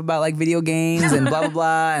people rap about like video games and blah blah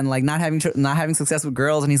blah, and like not having success with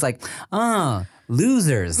girls, and he's like,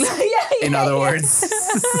 losers. In other words,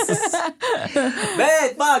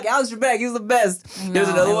 man, fuck, Alex Trebek, he was the best. There's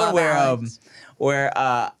know, another I one love where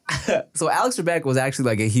Alex. so Alex Trebek was actually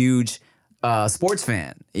like a huge sports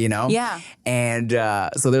fan, you know? Yeah. And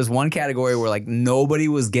so there's one category where like nobody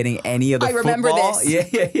was getting any of the I remember football.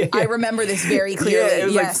 this. Yeah. I remember this very clearly. Yeah, it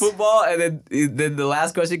was like yes. football, and then the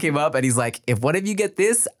last question came up, and he's like, "If one of you get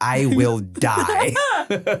this, I will die."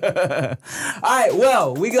 All right,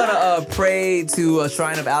 well, we're gonna pray to a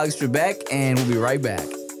shrine of Alex Trebek, and we'll be right back.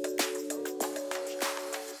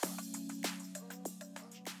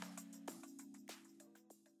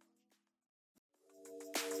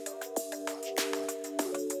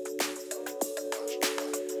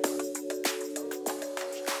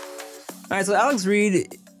 All right, so Alex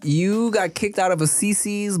Reid, you got kicked out of a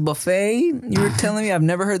CC's buffet. You were telling me. I've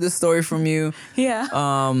never heard this story from you. Yeah.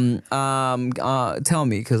 Tell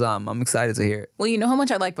me, because I'm excited to hear it. Well, you know how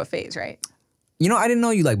much I like buffets, right? You know, I didn't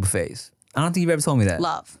know you like buffets. I don't think you've ever told me that.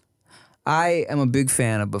 Love. I am a big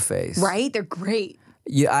fan of buffets. Right? They're great.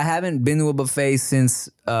 Yeah, I haven't been to a buffet since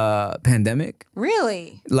pandemic.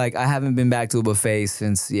 Really? Like, I haven't been back to a buffet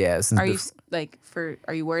since. Are you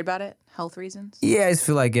are you worried about it? Health reasons? Yeah, I just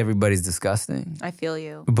feel like everybody's disgusting. I feel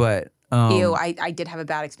you. But Ew, I did have a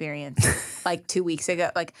bad experience like 2 weeks ago.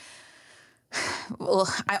 Like,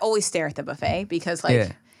 well, I always stare at the buffet because like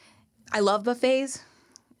Yeah. I love buffets,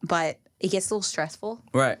 but it gets a little stressful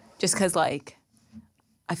right. just because like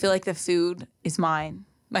I feel like the food is mine.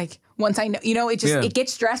 Like once I know, you know, it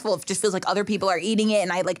gets stressful. It just feels like other people are eating it,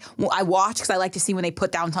 and I watch because I like to see when they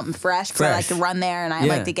put down something fresh because I like to run there and I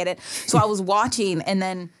like to get it. So I was watching, and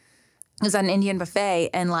then it was at an Indian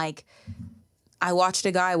buffet, and like I watched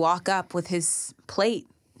a guy walk up with his plate,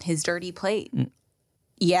 his dirty plate.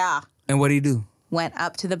 Yeah. And what do you do? Went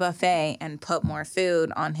up to the buffet and put more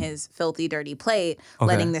food on his filthy, dirty plate,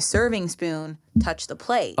 letting the serving spoon touch the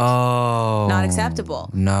plate. Oh. Not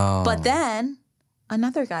acceptable. No. But then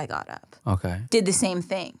another guy got up, Okay. did the same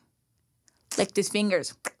thing, licked his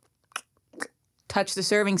fingers, touched the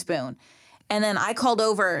serving spoon. And then I called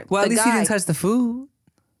over Well, the at least guy. he didn't touch the food.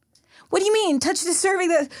 What do you mean? Touch the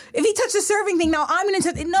serving? If he touched the serving thing, now I'm going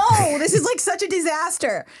to touch. No, this is like such a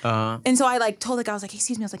disaster. And so I like told the guy, I was like,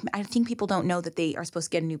 excuse me. I was like, I think people don't know that they are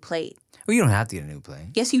supposed to get a new plate. Well, you don't have to get a new plate.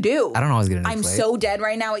 Yes, you do. I don't always get a new I'm plate. so dead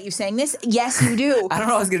right now at you saying this. Yes, you do. I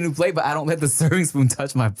don't always get a new plate, but I don't let the serving spoon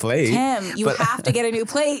touch my plate. Tim, you have to get a new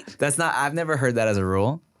plate. That's not, I've never heard that as a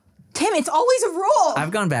rule. Tim, it's always a rule.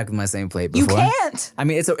 I've gone back with my same plate You before. can't. I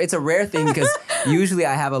mean, it's a rare thing because usually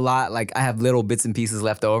I have a lot, like I have little bits and pieces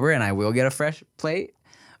left over and I will get a fresh plate.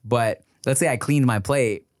 But let's say I cleaned my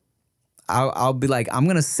plate, I'll be like, I'm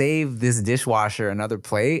going to save this dishwasher another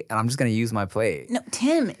plate and I'm just going to use my plate. No,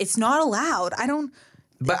 Tim, it's not allowed.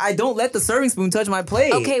 But I don't let the serving spoon touch my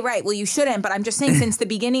plate. Okay, right. Well, you shouldn't, but I'm just saying since the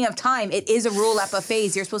beginning of time, it is a rule at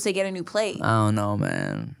buffets. You're supposed to get a new plate. I don't know,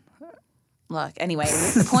 man. Look, anyway,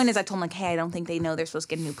 the point is I told him, like, hey, I don't think they know they're supposed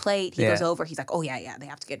to get a new plate. He Yeah. goes over. He's like, oh, yeah, they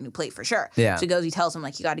have to get a new plate for sure. Yeah. So he goes, he tells him,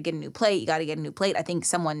 like, you got to get a new plate. You got to get a new plate. I think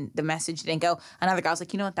the message didn't go. Another guy was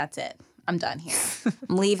like, you know what? That's it. I'm done here.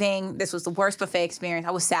 I'm leaving. This was the worst buffet experience.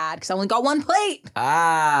 I was sad because I only got one plate.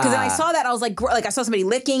 Because then I saw that. I was like I saw somebody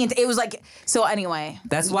licking. And it was like, so anyway.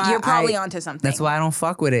 That's why you're probably onto something. That's why I don't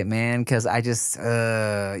fuck with it, man. Because I just,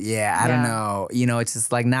 I don't know. You know, it's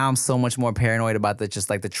just like now I'm so much more paranoid about the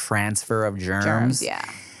transfer of germs. Yeah.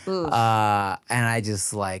 Oof. And I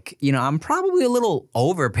just like, you know, I'm probably a little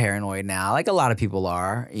over paranoid now, like a lot of people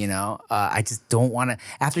are, you know. I just don't want to,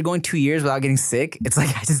 after going 2 years without getting sick, it's like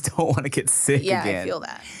I just don't want to get sick Yeah, again. I feel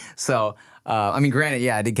that. So I mean, granted,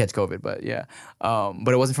 yeah, I did catch COVID, but yeah.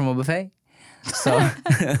 But it wasn't from a buffet. So,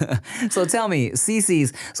 so tell me,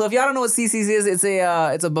 CC's. So if y'all don't know what CC's is,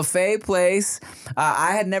 it's a buffet place.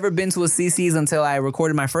 I had never been to a CC's until I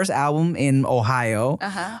recorded my first album in Ohio.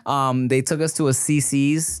 They took us to a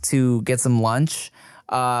CC's to get some lunch.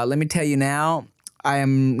 Let me tell you now, I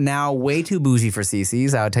am now way too bougie for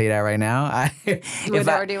CC's. I'll tell you that right now. You would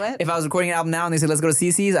never do it? If I was recording an album now and they said, let's go to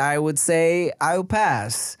CC's, I would say I will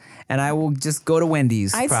pass. And I will just go to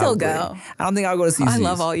Wendy's. I'd probably. still go. I don't think I'll go to CC's. I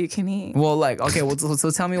love all you can eat. Well, like, okay, well,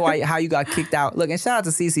 so tell me how you got kicked out. Look, and shout out to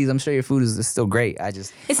CC's. I'm sure your food is still great.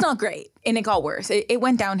 It's not great, and it got worse. It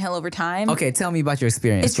went downhill over time. Okay, tell me about your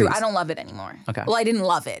experience. It's true. please. I don't love it anymore. Okay. Well, I didn't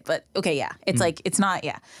love it, but okay, yeah. It's like it's not,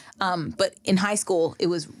 yeah. But in high school, it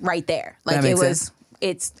was right there. Like That it makes was. sense.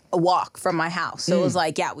 It's a walk from my house. So it was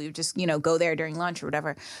like, yeah, we would just, go there during lunch or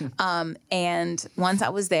whatever. And once I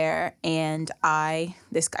was there, and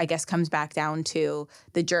this I guess comes back down to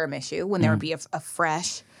the germ issue. When there would be a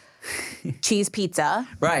fresh cheese pizza,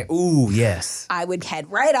 Right. Ooh, yes. I would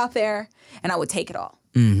head right up there and I would take it all.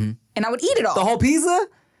 Mm-hmm. And I would eat it all. The whole pizza?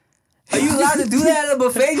 Are you allowed to do that at a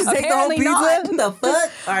buffet? Just take the whole Apparently pizza? not. What the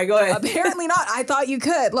fuck? All right, go ahead. Apparently not. I thought you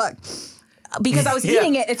could. Look, because I was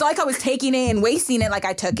eating it. It's like I was taking it and wasting it. Like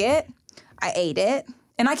I took it, I ate it,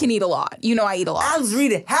 and I can eat a lot. You know I eat a lot. I was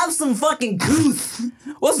reading, have some fucking couth.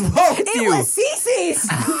 What's wrong with It you? was CC's.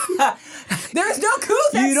 There's no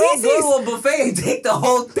couth at You don't CC's. go to a buffet and take the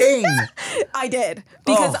whole thing. I did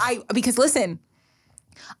because Oh. because listen.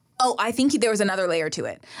 Oh, I think there was another layer to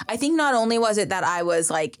it. I think not only was it that I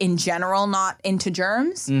was like in general not into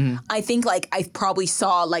germs, I think like I probably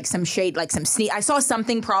saw like some shade, like some sneak. I saw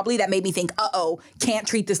something probably that made me think, can't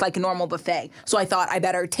treat this like a normal buffet. So I thought I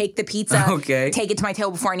better take the pizza, take it to my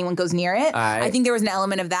table before anyone goes near it. Right. I think there was an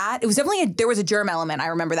element of that. It was definitely there was a germ element. I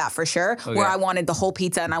remember that for sure, where I wanted the whole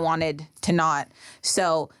pizza and I wanted to not.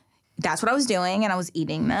 So that's what I was doing, and I was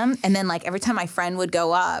eating them. And then like every time my friend would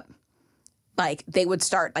go up, like they would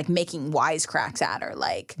start like making wisecracks at her,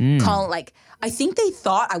 like calling, like I think they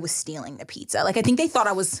thought I was stealing the pizza. Like I think they thought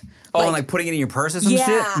I was And like putting it in your purse or some yeah,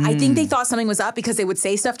 shit? I think they thought something was up because they would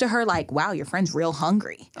say stuff to her like, wow, your friend's real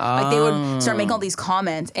hungry. Like they would start making all these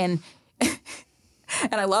comments, and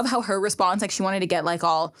and I love how her response, like she wanted to get like she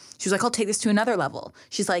was like, I'll take this to another level.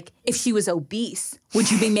 She's like, if she was obese,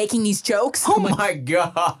 would you be making these jokes? Oh my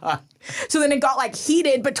God. So then it got like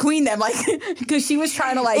heated between them, like because she was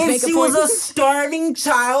trying to like If make she a point. was a starving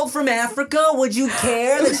child from Africa, would you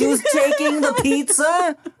care that she was taking the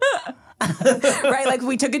pizza? Right, like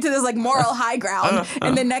we took it to this like moral high ground,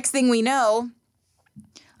 and the next thing we know,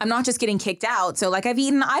 I'm not just getting kicked out. So like I'd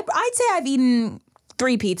say I've eaten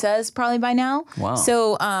 3 pizzas probably by now. Wow.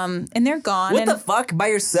 So and they're gone. What and the fuck? By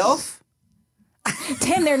yourself?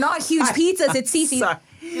 Tim, they're not huge pizzas. It's CC. Sorry.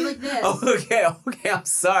 They're like this. Okay, I'm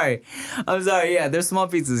sorry. Yeah, they're small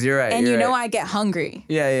pizzas. You're right. And you're you know right. I get hungry.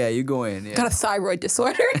 Yeah, you go in. Yeah. Got a thyroid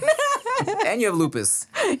disorder. And you have lupus.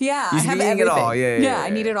 Yeah, You I should have be eating everything. it all. Yeah, I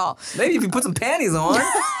need it all. Maybe if you put some panties on,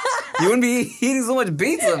 you wouldn't be eating so much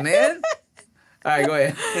pizza, man. All right, go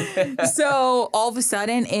ahead. So all of a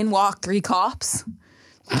sudden, in walk 3 cops.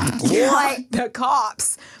 What? The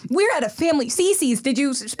cops. We're at a family. CC's. Did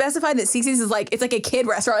you specify that CC's is like, it's like a kid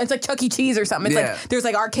restaurant? It's like Chuck E. Cheese or something. It's Yeah. like, there's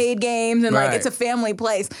like arcade games and like, Right. it's a family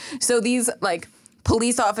place. So these like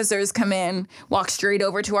police officers come in, walk straight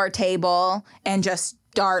over to our table and just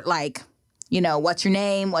start like, what's your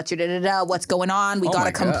name? What's your da-da-da? What's going on? We got my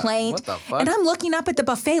a God. complaint. What the fuck? And I'm looking up at the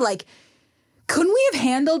buffet like, couldn't we have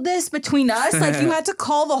handled this between us? Like, you had to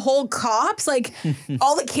call the whole cops. Like,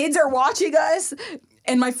 all the kids are watching us.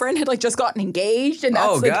 And my friend had like just gotten engaged, and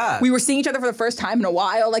that's like God. we were seeing each other for the first time in a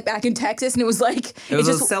while, like back in Texas, and it was like It was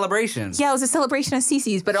a celebration. yeah, it was a celebration at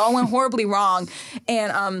CC's, but it all went horribly wrong.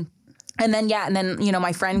 And then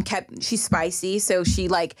my friend she's spicy, so she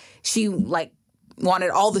wanted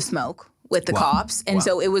all the smoke with the cops, and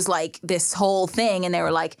so it was like this whole thing, and they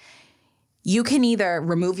were like, you can either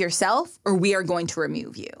remove yourself or we are going to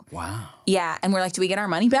remove you. Wow. Yeah, and we're like, do we get our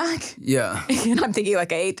money back? Yeah. And I'm thinking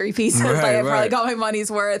like I ate 3 pieces, Right, like I probably right. got my money's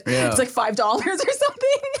worth. Yeah. It's like $5 or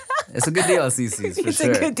something. It's a good deal at CC's, for It's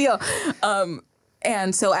sure. a good deal.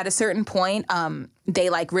 And so at a certain point, they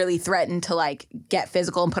like really threatened to like get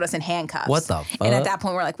physical and put us in handcuffs. What the And fuck? at that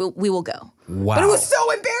point, we're like, we will go. Wow. But it was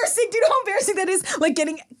so embarrassing. Do you know how embarrassing that is? Like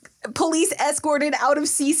getting police escorted out of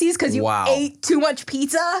CC's because you Wow. ate too much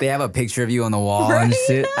pizza. They have a picture of you on the wall and Right?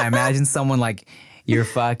 shit. I imagine someone like you're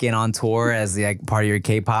fucking on tour as like part of your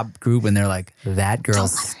K-pop group, and they're like, "That girl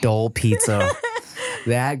stole pizza.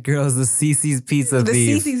 That girl's the CC's pizza The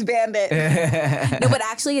thief." CC's bandit. No, but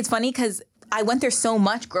actually, it's funny because I went there so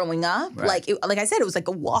much growing up. Like I said, it was like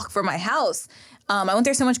a walk from my house. I went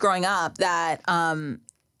there so much growing up that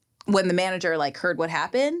when the manager like heard what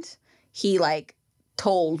happened, he like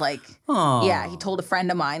told like he told a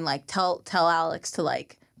friend of mine like tell Alex to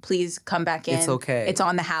like please come back in. It's okay. It's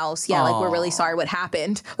on the house. Yeah, like we're really sorry what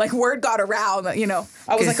happened. Like word got around. You know,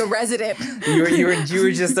 I was like a resident. You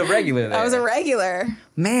were just a regular there. I was a regular.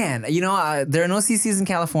 Man, you know, there are no CCs in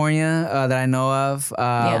California that I know of.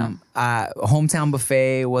 Hometown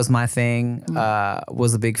buffet was my thing.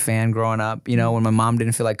 Was a big fan growing up. You know, when my mom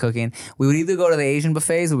didn't feel like cooking, we would either go to the Asian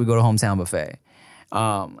buffets or we go to hometown buffet.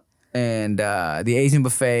 And the Asian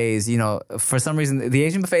buffets, you know, for some reason, the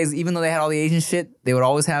Asian buffets, even though they had all the Asian shit, they would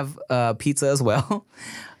always have pizza as well.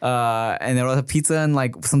 And they would have pizza and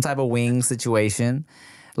like some type of wing situation.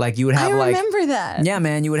 Like you would have I remember that. Yeah,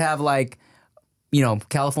 man, you would have like, you know,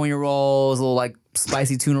 California rolls, little like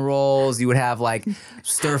spicy tuna rolls. You would have like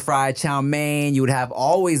stir fried chow mein. You would have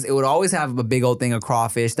it would always have a big old thing of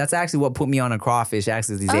crawfish. That's actually what put me on a crawfish,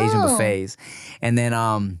 actually, these Asian buffets. And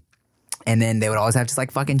then they would always have just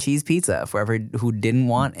like fucking cheese pizza for everyone who didn't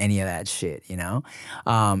want any of that shit, you know?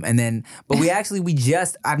 But I've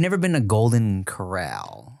never been to Golden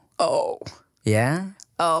Corral. Oh. Yeah?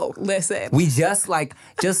 Oh, listen. We just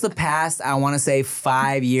the past, I want to say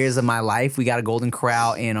 5 years of my life, we got a Golden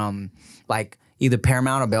Corral in like either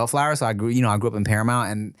Paramount or Bellflower. So I grew up in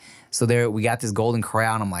Paramount, and so there we got this Golden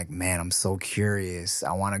Corral, and I'm like, man, I'm so curious.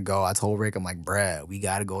 I want to go. I told Rick, I'm like, bruh, we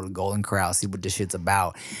got to go to Golden Corral, see what this shit's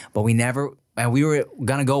about. But we were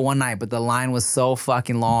gonna go one night, but the line was so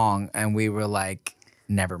fucking long, and we were like,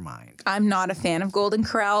 never mind. I'm not a fan of Golden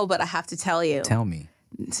Corral, but I have to tell you. Tell me.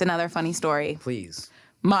 It's another funny story. Please.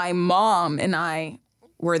 My mom and I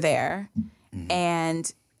were there,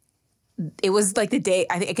 and it was like the day,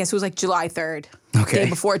 I guess it was like July 3rd, day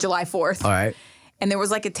before July 4th. All right. And there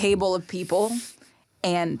was like a table of people,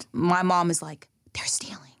 and my mom is like, they're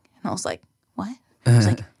stealing. And I was like, what? I was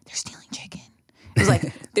like, they're stealing chicken. It was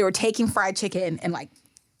like, they were taking fried chicken and like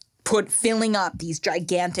filling up these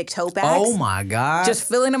gigantic tote bags. Oh my God. Just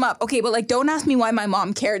filling them up. Okay, but like, don't ask me why my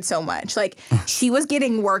mom cared so much. Like, she was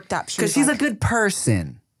getting worked up. Because she's like, a good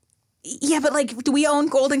person. Yeah, but like, do we own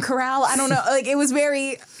Golden Corral? I don't know. Like, it was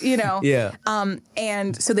very, you know. Yeah.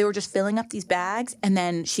 And so they were just filling up these bags, and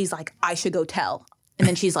then she's like, I should go tell. And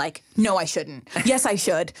then she's like, no, I shouldn't. Yes, I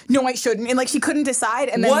should. No, I shouldn't. And like, she couldn't decide.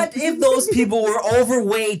 And then what if those people were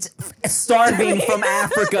overweight, starving from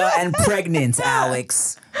Africa, and pregnant,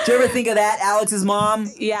 Alex? Did you ever think of that, Alex's mom?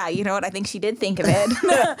 Yeah, you know what? I think she did think of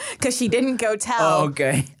it because she didn't go tell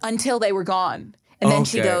until they were gone. And then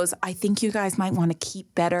she goes, I think you guys might want to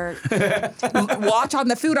keep better watch on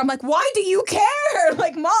the food. I'm like, why do you care?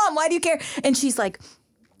 Like, Mom, why do you care? And she's like,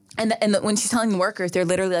 and when she's telling the workers, they're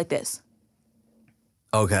literally like this.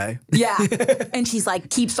 Okay. Yeah. And she's like,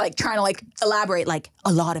 keeps like trying to like elaborate, like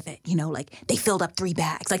a lot of it, you know, like they filled up 3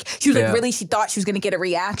 bags. Like she was like, really, she thought she was going to get a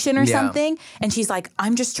reaction or something. And she's like,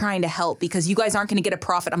 I'm just trying to help because you guys aren't going to get a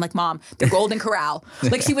profit. I'm like, Mom, the Golden Corral.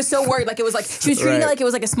 Like she was so worried. Like it was like, she was treating it like it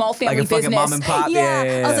was like a small family like a business. Mom and pop.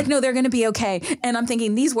 Yeah. I was like, no, they're going to be okay. And I'm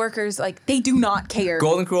thinking these workers, like they do not care.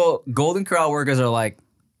 Golden Corral workers are like,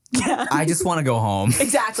 I just want to go home.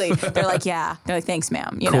 Exactly. They're like, yeah. They're like, thanks,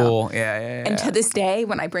 ma'am. You cool. know? Yeah. And to this day,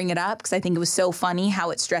 when I bring it up, because I think it was so funny how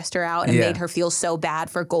it stressed her out and made her feel so bad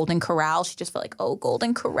for Golden Corral, she just felt like, oh,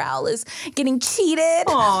 Golden Corral is getting cheated.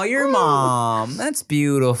 Oh, your mom. That's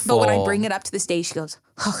beautiful. But when I bring it up to this day, she goes,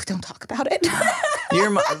 oh, don't talk about it. Your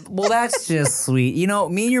mom. Well, that's just sweet. You know,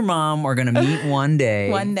 me and your mom are going to meet one day.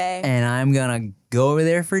 One day. And I'm going to go over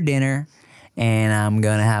there for dinner. And I'm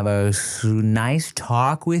going to have a nice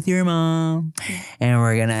talk with your mom. And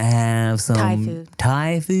we're going to have some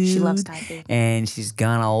Thai food. She loves Thai food. And she's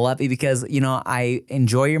going to love it because, you know, I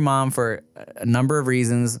enjoy your mom for a number of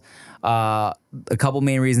reasons. A couple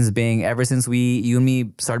main reasons being ever since you and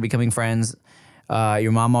me started becoming friends,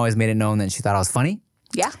 your mom always made it known that she thought I was funny.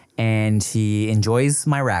 Yeah. And she enjoys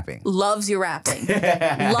my rapping. Loves your rapping.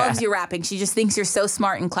 Loves your rapping. She just thinks you're so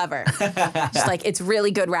smart and clever. She's like, it's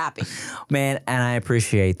really good rapping. Man, and I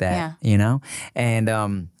appreciate that, you know? And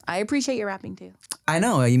I appreciate your rapping too. I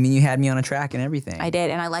know. I mean, you had me on a track and everything. I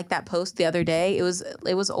did. And I liked that post the other day. It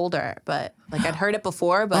was older, but like I'd heard it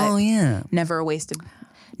before, but never wasted.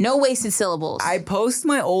 No wasted syllables. I post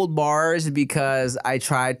my old bars because I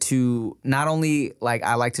try to not only like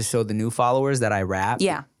I like to show the new followers that I rap.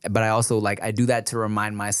 Yeah. But I also like I do that to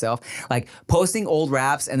remind myself. Like posting old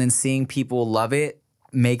raps and then seeing people love it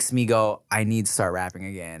makes me go, I need to start rapping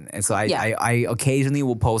again. And so I occasionally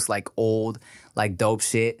will post like old, like dope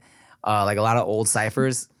shit, like a lot of old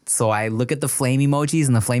ciphers So I look at the flame emojis,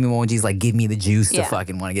 and the flame emojis like give me the juice to Yeah.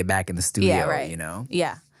 fucking want to get back in the studio. Yeah, right. You know.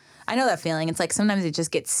 Yeah. I know that feeling. It's like sometimes it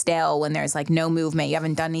just gets stale when there's like no movement. You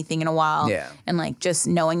haven't done anything in a while. Yeah. And like just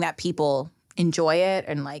knowing that people enjoy it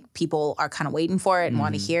and like people are kind of waiting for it and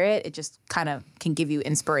want to hear it, it just kind of can give you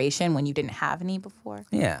inspiration when you didn't have any before.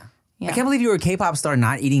 Yeah. Yeah. I can't believe you were a K-pop star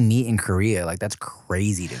not eating meat in Korea. Like, that's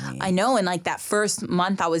crazy to me. I know. And like that first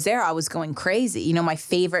month I was there, I was going crazy. You know, my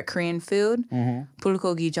favorite Korean food,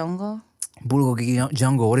 bulgogi jungo. Bulgogi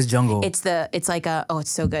jungle. What is jungle? It's like it's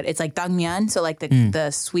so good. It's like dangmyeon, so like the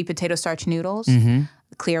sweet potato starch noodles, the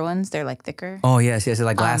clear ones. They're like thicker. Oh, yes. They're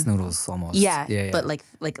like glass noodles almost. Yeah, yeah. but like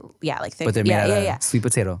thick. But they're made out of sweet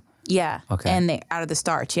potato. Yeah. Okay. And they out of the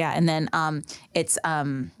starch. Yeah. And then it's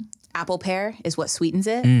apple pear is what sweetens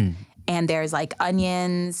it. And there's like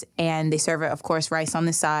onions, and they serve it, of course, rice on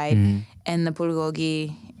the side, and the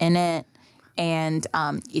bulgogi in it. And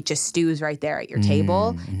it just stews right there at your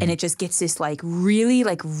table, and it just gets this like really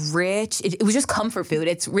like rich. It was just comfort food.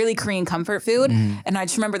 It's really Korean comfort food. And I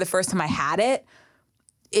just remember the first time I had it,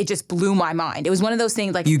 it just blew my mind. It was one of those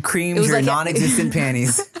things like You creamed it was your like non-existent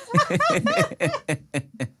panties.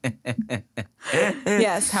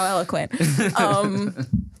 Yes, how eloquent.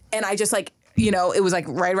 And I just like, you know, it was like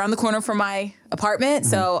right around the corner from my apartment.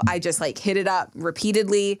 So I just like hit it up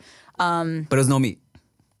repeatedly. But it was no meat.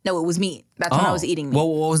 No, it was meat. That's when I was eating meat. What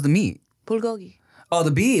was the meat? Bulgogi. Oh,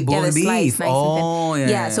 the beef. Boiled the beef. slice, nice oh, and thin.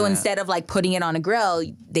 yeah. So instead of like putting it on a grill,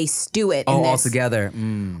 they stew it. Oh, in all this. together.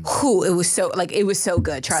 Whew, it was so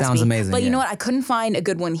good. Trust me. Sounds amazing, But you yeah. know what? I couldn't find a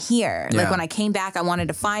good one here. Yeah. Like when I came back, I wanted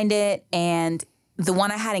to find it, and the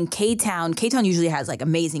one I had in K-Town usually has like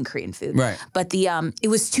amazing Korean food. Right. But the it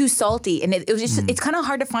was too salty, and it was just it's kind of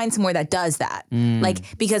hard to find somewhere that does that.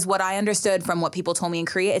 Like because what I understood from what people told me in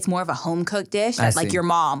Korea, it's more of a home cooked dish that like see. your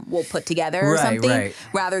mom will put together or Right, something right.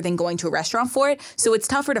 rather than going to a restaurant for it. So it's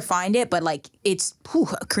tougher to find it, but like it's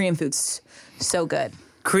Korean food's so good.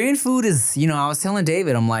 Korean food is, you know, I was telling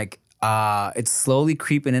David, I'm like, it's slowly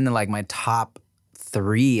creeping into like my top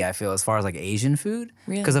 3, I feel, as far as like Asian food.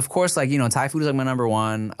 Really? Because of course, like, you know, Thai food is like my number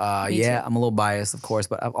 1. Yeah, too. I'm a little biased, of course,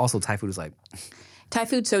 but also Thai food is like, Thai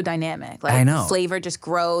food's so dynamic. Like I know. flavor just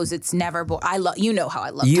grows. It's never I love you know how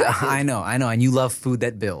I love you, Thai food. I know, and you love food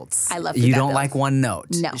that builds. I love food You that don't builds. like one note.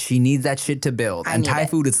 No. She needs that shit to build. I And need Thai it.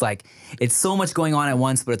 food, it's like, it's so much going on at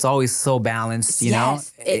once, but it's always so balanced, you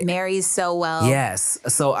Yes, know? it marries so well. Yes.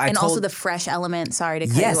 So I And told, also the fresh element. Sorry to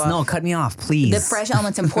cut yes, you off. no, cut me off, please. The fresh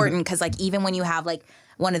element's important because like even when you have like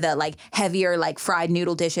one of the like heavier like fried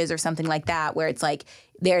noodle dishes or something like that where it's like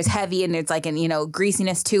there's heavy and it's like an, you know,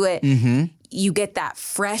 greasiness to it. You get that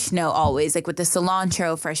fresh note always, like with the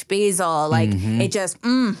cilantro, fresh basil, like it just,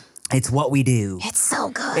 It's what we do. it's so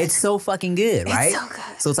good. It's so fucking good, right? so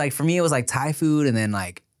good. So it's like, for me, it was like Thai food, and then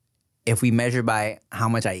like, if we measure by how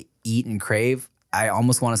much I eat and crave, I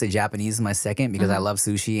almost want to say Japanese is my second because I love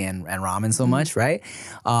sushi and ramen so much, right?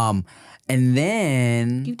 And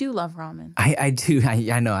then You do love ramen. I do.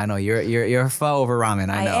 I know. You're a foe over ramen.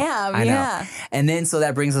 I know. am, I know. yeah. And then so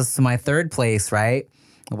that brings us to my third place, right?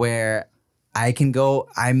 Where I can go.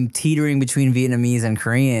 I'm teetering between Vietnamese and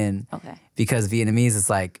Korean. Okay. Because Vietnamese is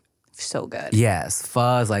like, So good. yes,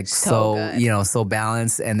 pho is like so good. you know, so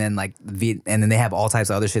balanced, and then like and then they have all types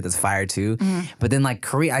of other shit that's fire too. But then like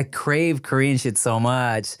I crave Korean shit so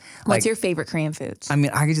much. What's Like, your favorite Korean foods? I mean,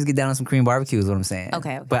 I could just get down on some Korean barbecue is what I'm saying.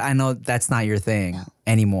 Okay. But I know that's not your thing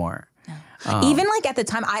anymore. Even like at the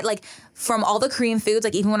time, I like from all the Korean foods,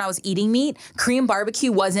 like even when I was eating meat, Korean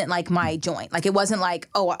barbecue wasn't like my joint. Like it wasn't like,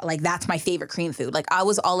 oh, like that's my favorite Korean food. Like I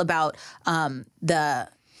was all about the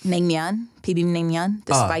naengmyeon, naengmyeon,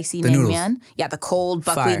 the spicy the noodles. naengmyeon. Yeah, the cold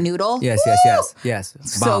buckwheat Fire. noodle. Yes.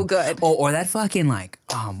 So Bomb. good. Or that fucking like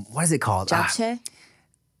what is it called? Japchae,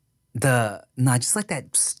 Just like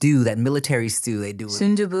that stew, that military stew they do.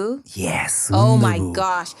 sundubu. Yes. Oh my sundubu.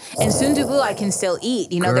 gosh. And sundubu I can still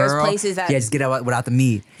eat. You know, there's Girl. places that just get out without the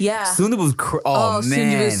meat. Yeah. Sundubu's Oh, man.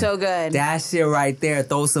 sundubu's so good. That shit right there.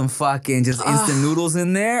 Throw some fucking just instant noodles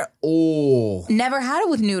in there. Oh. never had it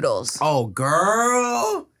with noodles. Oh,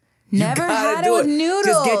 girl. Never Gotta had it do with noodles.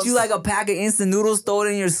 Just get you like a pack of instant noodles, throw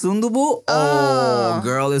it in your sundubu. Oh,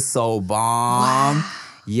 girl, it's so bomb.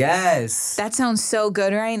 Yes. That sounds so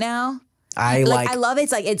good right now. I I love it.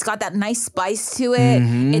 It's like it's got that nice spice to it.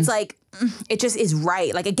 It's like it just is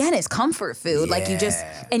right. Like again, it's comfort food. Like you just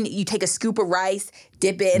and you take a scoop of rice,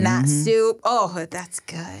 dip it in that soup. Oh, that's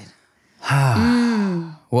good.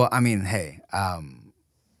 Well, I mean, hey,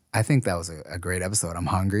 I think that was a great episode. I'm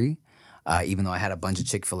hungry, even though I had a bunch of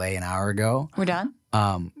Chick-fil-A an hour ago. We're done.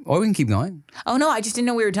 Or we can keep going. Oh no, I just didn't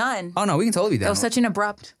know we were done. Oh no, we can totally be done. That was such an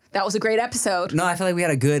abrupt. That was a great episode. No, I feel like we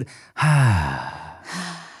had a good.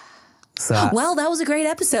 So, Well, that was a great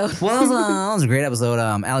episode. well, that was a great episode.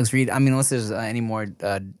 Alex Reid. I mean, unless there's any more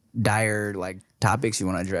dire like topics you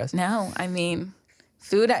want to address. No, I mean,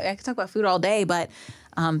 food. I could talk about food all day, but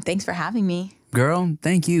thanks for having me. Girl,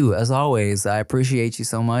 thank you as always. I appreciate you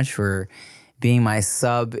so much for being my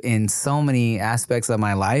sub in so many aspects of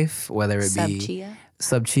my life, whether it be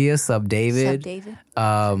Sub Chia, Sub David,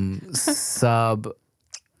 Sub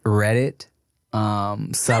Reddit,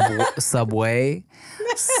 Subway,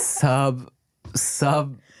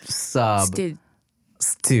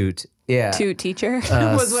 Stoot. Yeah. Toot teacher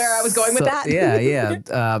was where I was going with that.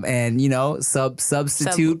 Yeah. And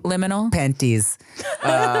substitute Subliminal. panties.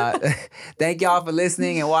 Thank y'all for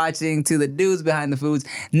listening and watching to the Dudes Behind the Foods.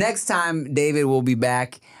 Next time, David will be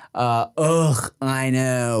back. I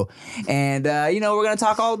know. And we're gonna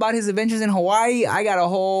talk all about his adventures in Hawaii. I got a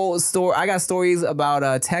whole story. I got stories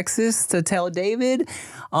about Texas to tell David,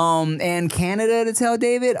 and Canada to tell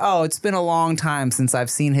David. Oh, it's been a long time since I've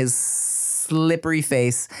seen his slippery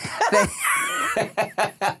face.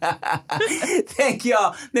 Thank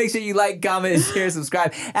y'all. Make sure you like, comment, share,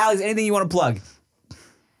 subscribe. Alex, anything you want to plug?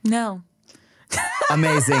 No.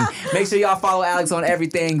 Amazing. Make sure y'all follow Alex on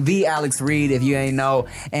everything. The Alex Reid, if you ain't know.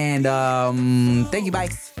 And thank you. Bye.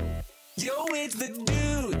 Yo, it's the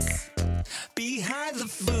dudes behind the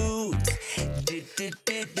food. Dudes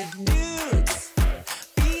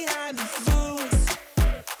behind the foods.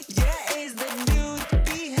 Yeah, it's the dudes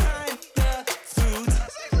behind the foods.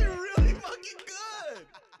 That's actually really fucking good.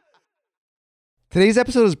 Today's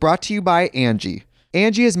episode is brought to you by Angie.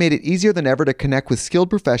 Angie has made it easier than ever to connect with skilled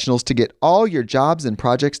professionals to get all your jobs and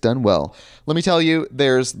projects done well. Let me tell you,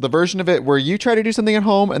 there's the version of it where you try to do something at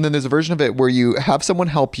home, and then there's a version of it where you have someone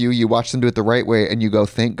help you, you watch them do it the right way, and you go,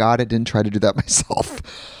 thank God I didn't try to do that myself.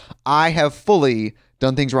 I have fully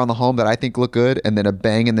done things around the home that I think look good, and then a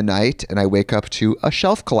bang in the night, and I wake up to a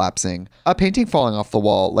shelf collapsing, a painting falling off the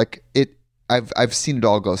wall. I've seen it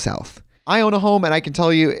all go south. I own a home, and I can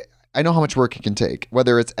tell you, I know how much work it can take.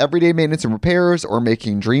 Whether it's everyday maintenance and repairs or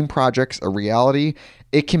making dream projects a reality,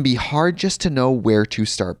 it can be hard just to know where to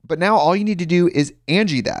start. But now all you need to do is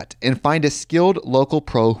Angie that and find a skilled local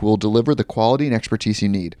pro who will deliver the quality and expertise you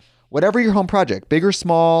need. Whatever your home project, big or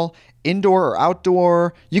small, indoor or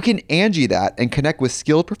outdoor, you can Angie that and connect with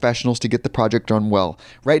skilled professionals to get the project done well.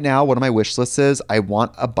 Right now, one of my wish lists is I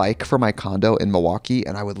want a bike for my condo in Milwaukee,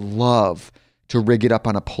 and I would love to rig it up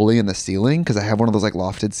on a pulley in the ceiling because I have one of those like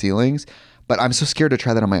lofted ceilings, but I'm so scared to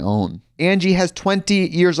try that on my own. Angie has 20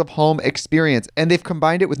 years of home experience, and they've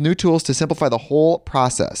combined it with new tools to simplify the whole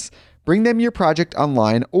process. Bring them your project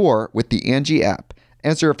online or with the Angie app.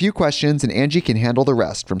 Answer a few questions and Angie can handle the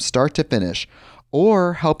rest from start to finish,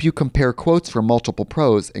 or help you compare quotes from multiple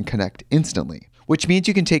pros and connect instantly, which means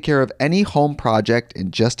you can take care of any home project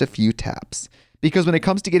in just a few taps. Because when it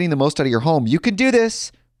comes to getting the most out of your home, you can do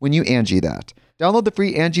this when you Angie that. Download the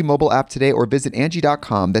free Angie mobile app today or visit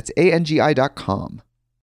Angie.com. That's ANGI.com.